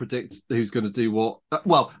can never predict who's going to do what.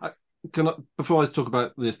 Before I talk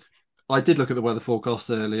about this, I did look at the weather forecast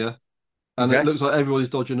earlier. And It looks like everybody's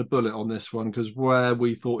dodging a bullet on this one, because where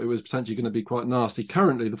we thought it was potentially going to be quite nasty,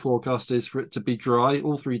 currently the forecast is for it to be dry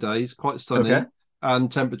all 3 days, quite sunny,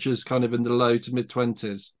 and temperatures kind of in the low to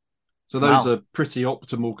mid-20s. So those are pretty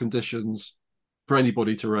optimal conditions for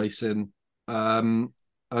anybody to race in. And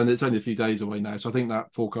it's only a few days away now, so I think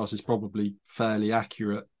that forecast is probably fairly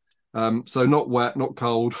accurate. So not wet, not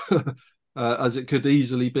cold, as it could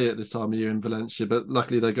easily be at this time of year in Valencia, but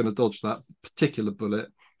luckily they're going to dodge that particular bullet.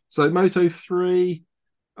 So Moto3,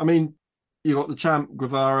 I mean, you got the champ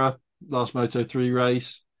Guevara, last Moto3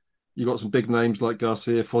 race. You got some big names like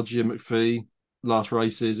Garcia, Foggia, McPhee, last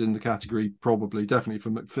races in the category, definitely for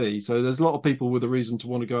McPhee. So there's a lot of people with a reason to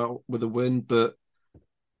want to go out with a win, but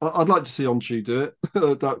I'd like to see Öncü do it.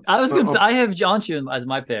 I have Öncü as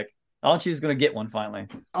my pick. Öncü's going to get one finally.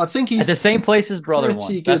 I think he's at the same place his brother won.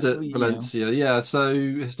 Pretty good at Valencia, yeah. So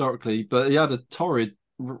historically, but he had a torrid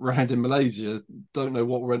round in Malaysia. Don't know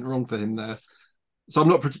what went wrong for him there. So I'm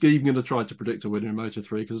not even going to try to predict a winner in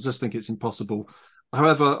Moto3 because I just think it's impossible.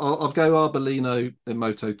 However, I'll go Arbolino in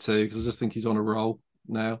Moto2 because I just think he's on a roll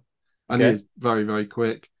now, and he's very, very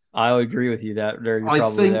quick. I agree with you that you're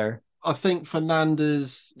probably there. I think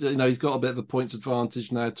Fernandez, he's got a bit of a points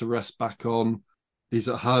advantage now to rest back on. He's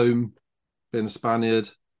at home, being a Spaniard.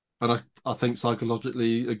 And I think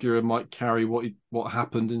psychologically, Aguirre might carry what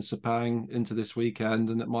happened in Sepang into this weekend,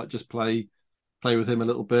 and it might just play with him a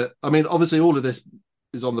little bit. I mean, obviously, all of this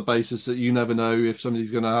is on the basis that you never know if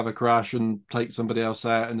somebody's going to have a crash and take somebody else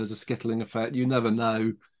out, and there's a skittling effect. You never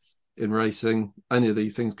know in racing. Any of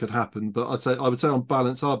these things could happen. But I would say on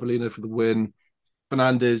balance, Arbolino for the win.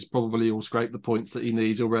 Fernandez probably will scrape the points that he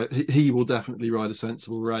needs. He will definitely ride a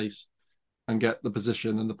sensible race and get the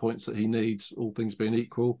position and the points that he needs, all things being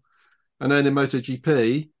equal. And then in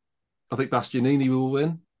MotoGP, I think Bastianini will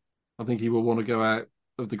win. I think he will want to go out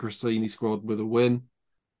of the Gresini squad with a win.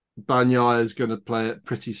 Bagnaia is going to play it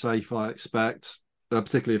pretty safe, I expect,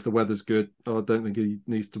 particularly if the weather's good. I don't think he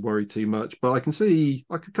needs to worry too much. But I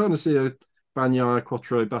could kind of see a Bagnaia,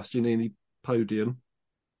 Quattro, Bastianini podium.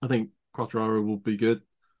 I think Quattraro will be good.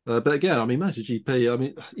 But again, I mean, MotoGP, I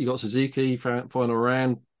mean, you got Suzuki final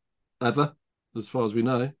round ever, as far as we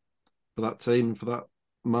know, for that team and for that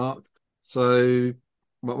mark. So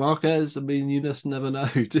Marquez, I mean, you just never know,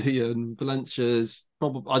 do you? And Valencia's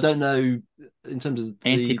probably, I don't know in terms of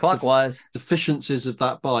anti-clockwise deficiencies of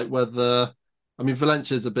that bike, whether, I mean,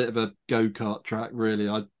 Valencia's a bit of a go-kart track, really.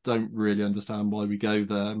 I don't really understand why we go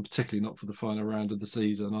there, and particularly not for the final round of the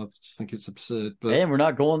season. I just think it's absurd. But and we're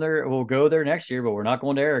not going there. We'll go there next year, but we're not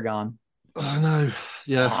going to Aragon. I know.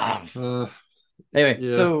 Yeah. Anyway,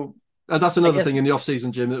 yeah. So that's another thing in the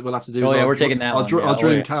off-season, Jim, that we'll have to do. We're taking that our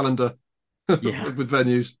dream calendar with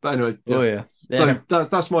venues. But anyway, So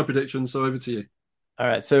that's my prediction. So over to you. All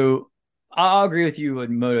right. So I'll agree with you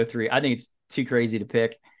in Moto3. I think it's too crazy to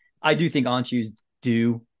pick. I do think Öncü's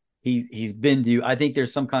due. He's been due. I think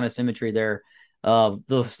there's some kind of symmetry there.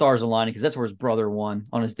 The stars aligning because that's where his brother won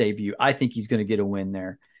on his debut. I think he's going to get a win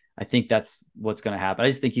there. I think that's what's going to happen. I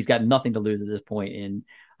just think he's got nothing to lose at this point, and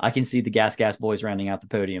I can see the Gas boys rounding out the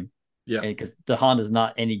podium, Yeah. because the Honda's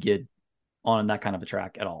not any good on that kind of a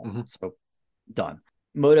track at all. Mm-hmm. So done.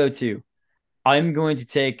 Moto 2. I'm going to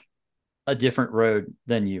take a different road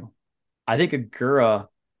than you. I think Agura,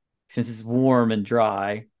 since it's warm and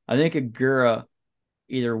dry, I think Agura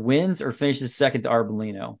either wins or finishes second to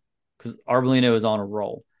Arbolino, because Arbolino is on a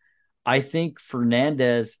roll. I think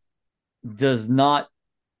Fernandez does not,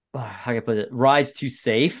 how can I put it, rides too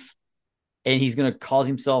safe, and he's going to cause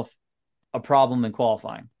himself a problem in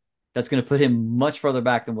qualifying. That's going to put him much further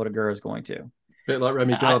back than what Agura is going to. Bit like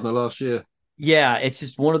Remy Gardner last year. Yeah, it's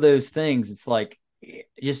just one of those things. It's like,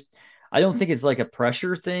 just, I don't think it's like a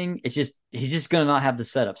pressure thing. It's just, he's just going to not have the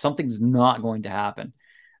setup. Something's not going to happen.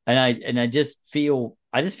 And I just feel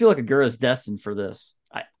like Agura is destined for this.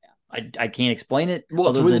 I can't explain it.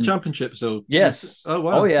 What, to win the championship still? Yes. Oh,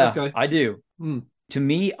 wow. Oh, yeah. Okay. I do. To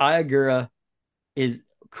me, Agura is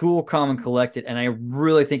cool, calm, and collected, and I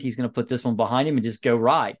really think he's going to put this one behind him and just go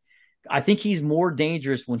ride. I think he's more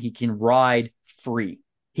dangerous when he can ride free.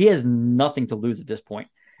 He has nothing to lose at this point.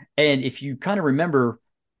 And if you kind of remember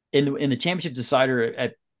in the championship decider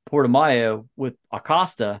at Portimao with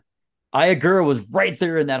Acosta, Agura was right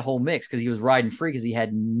there in that whole mix because he was riding free because he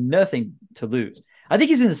had nothing to lose. I think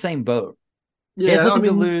he's in the same boat. Yeah, he has nothing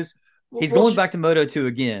to lose. He's going back to Moto 2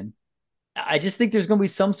 again. I just think there's going to be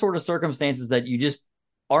some sort of circumstances that you just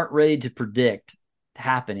aren't ready to predict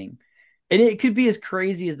happening. And it could be as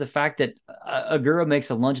crazy as the fact that Agura makes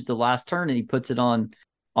a lunge at the last turn and he puts it on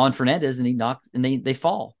Fernandez and he knocks and they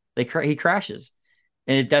fall. He crashes.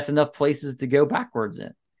 And that's enough places to go backwards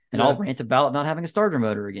in. And I'll rant about not having a starter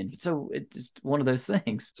motor again. So it's just one of those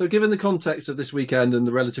things. So given the context of this weekend and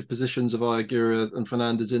the relative positions of Agura and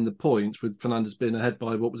Fernandez in the points, with Fernandez being ahead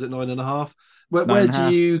by, what was it, 9.5? Where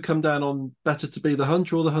do you come down on better to be the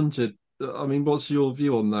hunter or the hunted? I mean, what's your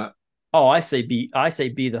view on that? Oh, I say be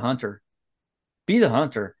the hunter. Be the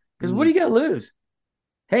hunter. Because what do you got to lose?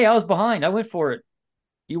 Hey, I was behind. I went for it.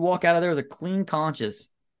 You walk out of there with a clean conscience.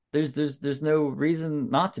 There's no reason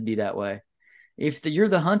not to be that way. If you're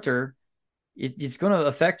the hunter, it's going to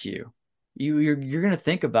affect you. You're going to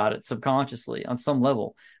think about it subconsciously on some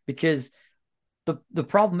level, because the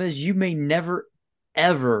problem is you may never,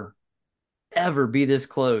 ever, ever be this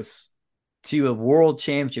close to a world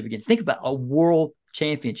championship again. Think about a world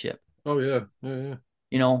championship. Oh, yeah.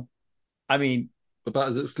 You know, I mean, about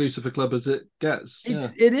as exclusive a club as it gets.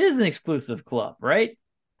 It is an exclusive club, right?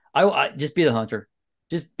 I just be the hunter.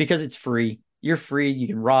 Just because it's free. You're free. You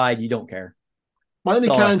can ride. You don't care. My only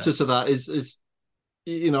counter to that is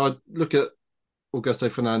I look at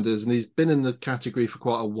Augusto Fernandez, and he's been in the category for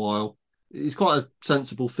quite a while. He's quite a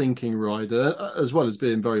sensible thinking rider, as well as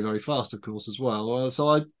being very, very fast, of course, as well.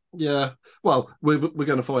 So we're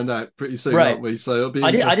going to find out pretty soon, right, aren't we? So it'll be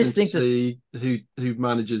interesting to see who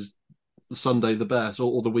manages the Sunday the best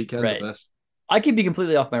or the weekend the best. I could be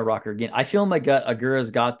completely off my rocker again. I feel in my gut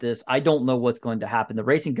Agura's got this. I don't know what's going to happen. The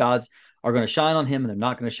racing gods are going to shine on him, and they're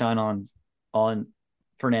not going to shine on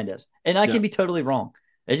Fernandez. And I can be totally wrong.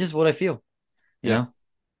 It's just what I feel. You know?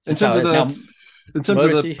 In terms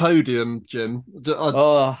of the podium, Jim,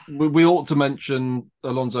 we ought to mention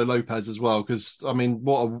Alonso Lopez as well, because I mean,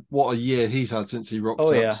 what a year he's had since he rocked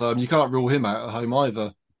up. Yeah. So you can't rule him out at home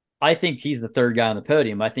either. I think he's the third guy on the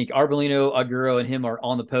podium. I think Arbolino, Agura, and him are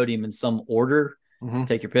on the podium in some order. Mm-hmm.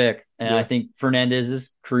 Take your pick. And I think Fernandez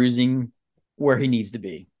is cruising where he needs to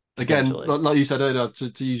be. Again, like you said earlier,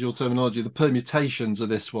 to use your terminology, the permutations of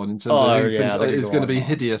this one in terms of it's going to be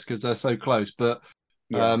hideous because they're so close. But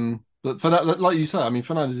like you said, I mean,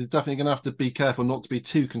 Fernandez is definitely going to have to be careful not to be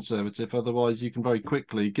too conservative. Otherwise, you can very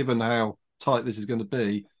quickly, given how tight this is going to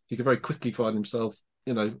be, he can very quickly find himself,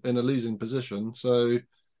 in a losing position. So,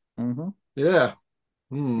 yeah.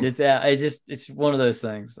 It's one of those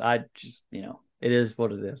things. I just, it is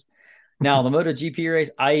what it is. Now, the MotoGP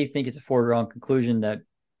race, I think it's a foregone conclusion that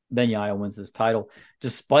Bagnaia wins this title,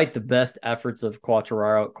 despite the best efforts of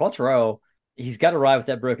Quartararo. Quartararo, he's got to ride with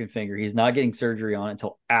that broken finger. He's not getting surgery on it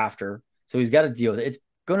until after, so he's got to deal with it. It's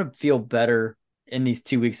going to feel better in these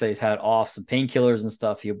 2 weeks that he's had off, some painkillers and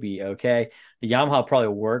stuff. He'll be okay. The Yamaha probably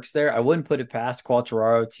works there. I wouldn't put it past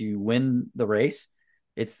Quartararo to win the race.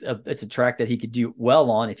 It's a track that he could do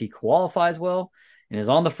well on if he qualifies well and is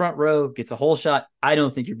on the front row, gets a whole shot. I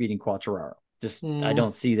don't think you're beating Quartararo. I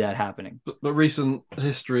don't see that happening. But recent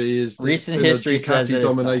history says Ducati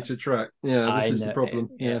dominated track. Yeah, this is the problem.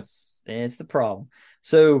 Yes, it's the problem.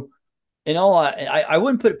 So, in all, I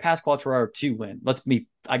wouldn't put it past Quartararo to win.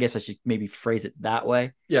 I guess I should maybe phrase it that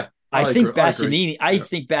way. Yeah, I think Bastianini. I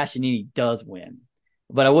think Bastianini does win,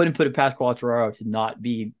 but I wouldn't put it past Quartararo to not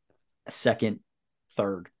be second,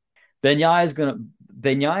 third. Benyaya is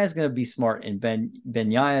gonna be smart, and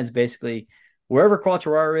Benyaya is basically wherever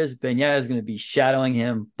Quartararo is. Benyaya is gonna be shadowing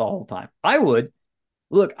him the whole time. I would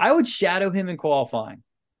shadow him in qualifying.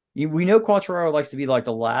 We know Quartararo likes to be like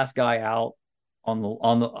the last guy out on the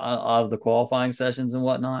of the qualifying sessions and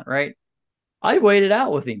whatnot, right? I'd wait it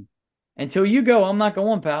out with him until you go. I'm not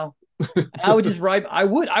going, pal. And I would just ride. I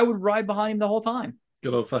would ride behind him the whole time.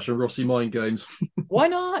 Good old fashioned Rossi mind games. Why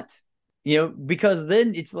not? Because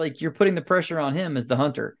then it's like you're putting the pressure on him as the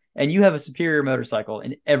hunter, and you have a superior motorcycle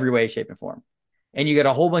in every way, shape, and form. And you got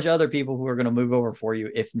a whole bunch of other people who are going to move over for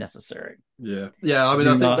you if necessary. Yeah, yeah. I mean,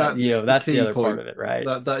 I think that's that's the the key other point. part of it, right?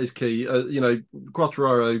 That is key.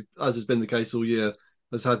 Quattararo, as has been the case all year,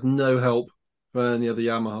 has had no help from any of the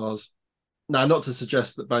Yamahas. Now, not to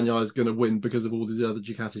suggest that Bagnaia is going to win because of all the other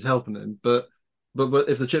Ducatis helping him, but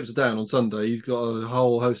if the chips are down on Sunday, he's got a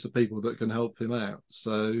whole host of people that can help him out.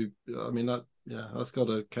 So, I mean, that's got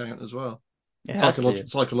to count as well,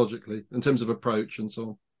 psychologically, in terms of approach and so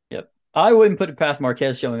on. Yep. I wouldn't put it past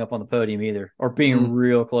Marquez showing up on the podium either, or being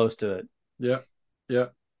real close to it. Yeah, yeah.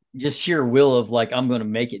 Just sheer will of like, I'm going to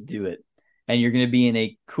make it do it. And you're going to be in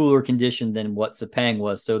a cooler condition than what Sepang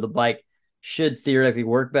was. So the bike should theoretically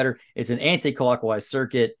work better. It's an anti-clockwise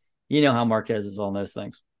circuit. You know how Marquez is on those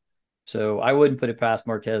things. So I wouldn't put it past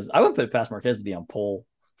Marquez. I wouldn't put it past Marquez to be on pole.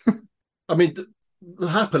 I mean,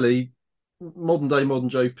 happily, modern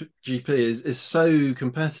GP is so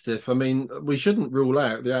competitive. I mean, we shouldn't rule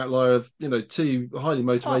out the outlier of two highly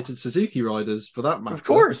motivated Suzuki riders for that matter. Of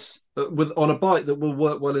course, on a bike that will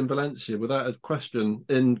work well in Valencia without a question,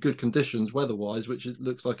 in good conditions weather-wise, which it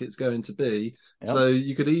looks like it's going to be. Yep. So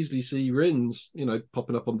you could easily see Rins,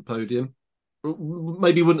 popping up on the podium.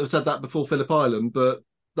 Maybe wouldn't have said that before Phillip Island, but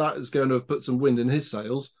that is going to have put some wind in his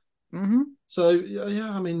sails. Mm-hmm. So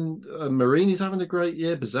yeah, I mean, Marini's having a great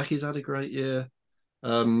year. Bezzecchi's had a great year.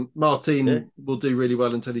 Martin will do really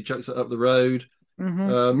well until he chucks it up the road.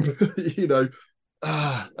 Mm-hmm.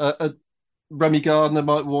 Remy Gardner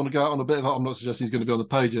might want to go out on a bit of. I'm not suggesting he's going to be on the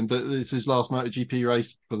podium, but it's his last MotoGP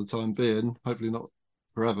race for the time being. Hopefully not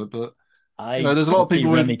forever, but there's a lot of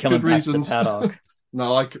people with good reasons.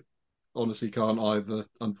 No, I honestly can't either.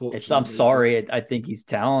 Unfortunately, I'm sorry. I think he's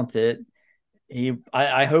talented.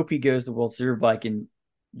 I hope he goes to World Superbike and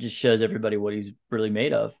just shows everybody what he's really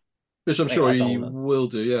made of. Which I'm sure he will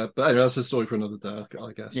do, yeah. But anyway, that's a story for another day,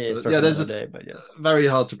 I guess. Yeah, yes. Very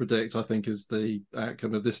hard to predict, I think, is the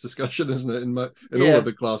outcome of this discussion, isn't it? In all of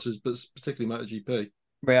the classes, but particularly MotoGP.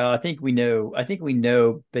 Well, I think we know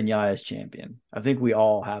Benyaia's champion. I think we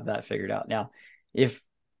all have that figured out. Now, if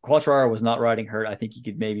Quartararo was not riding hurt, I think you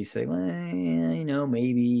could maybe say, well,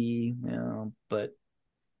 maybe, but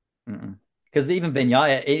because even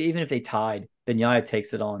Benyaya, even if they tied, Benyaya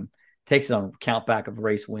takes it on count back of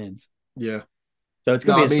race wins. Yeah. So it's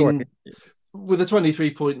going to be a story. With a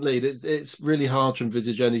 23-point lead, it's really hard to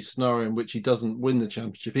envisage any scenario in which he doesn't win the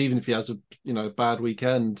championship, even if he has a bad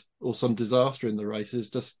weekend or some disaster in the race. There's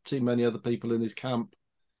just too many other people in his camp.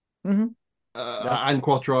 Mm-hmm. And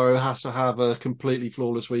Quartararo has to have a completely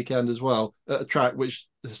flawless weekend as well at a track which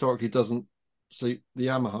historically doesn't suit the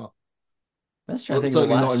Yamaha. That's true. Certainly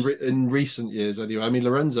not in recent years, anyway. I mean,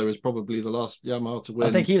 Lorenzo is probably the last Yamaha to win.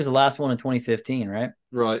 I think he was the last one in 2015, right?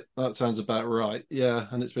 Right. That sounds about right. Yeah.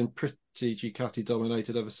 And it's been pretty Ducati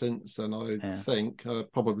dominated ever since then, I think.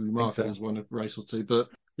 Probably Marquez has won a race or two. But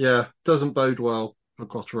yeah, doesn't bode well for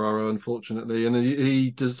Quartararo, unfortunately. And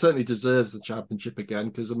he certainly deserves the championship again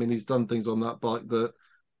because, I mean, he's done things on that bike that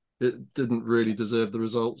it didn't really deserve the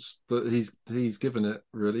results that he's given it,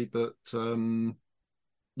 really. But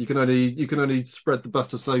you can only spread the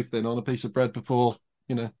butter so thin on a piece of bread before,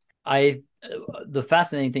 The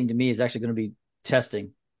fascinating thing to me is actually going to be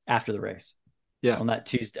testing after the race. Yeah. On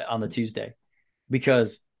the Tuesday,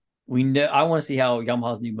 because I want to see how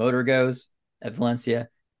Yamaha's new motor goes at Valencia.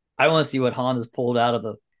 I want to see what Honda's pulled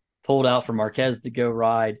out for Marquez to go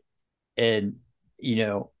ride. And,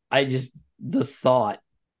 the thought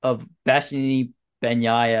of Bastianini,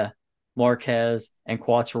 Bagnaia, Marquez, and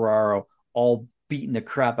Quartararo all beating the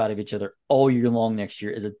crap out of each other all year long next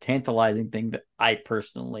year is a tantalizing thing that I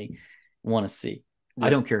personally want to see. Yeah. I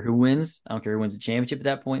don't care who wins. I don't care who wins the championship at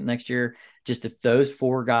that point next year. Just if those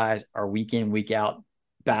four guys are week in, week out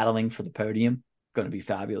battling for the podium, going to be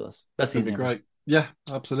fabulous. That's going to be great. Yeah,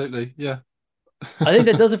 absolutely. Yeah. I think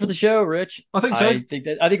that does it for the show, Rich. I think so.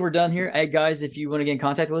 I think we're done here. Hey, guys, if you want to get in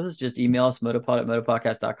contact with us, just email us,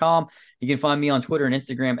 motopod@motopodcast.com. You can find me on Twitter and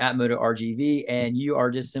Instagram @MotoRGV, and you are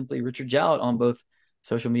just simply Richard Jowett on both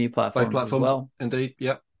social media platforms, as well. Indeed,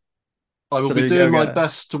 yep. I will So be there you doing go, my guys.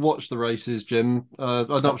 best to watch the races, Jim. I'm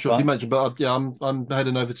not That's sure if you fun. mentioned, but I'm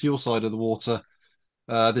heading over to your side of the water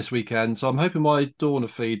this weekend. So I'm hoping my Dorna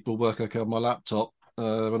feed will work okay on my laptop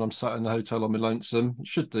when I'm sat in the hotel on my lonesome. It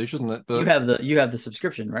should do, shouldn't it? But You have the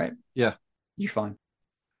subscription, right? yeah, You're fine.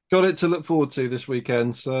 got it to look forward to this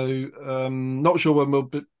weekend. So not sure when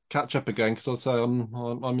catch up again because I'll say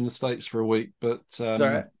I'm in the States for a week, but It's all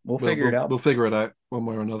right. We'll figure it out. we'll figure it out one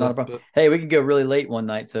way or It's not a another. problem. But Hey, we could go really late one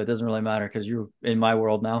night, so it doesn't really matter because you're in my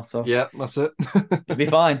world now. So yeah, that's it. you'll be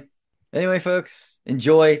fine. Anyway, folks,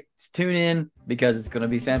 enjoy. Tune in because it's going to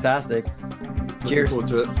be fantastic. Looking Cheers. forward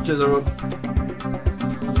to it. Cheers, everyone.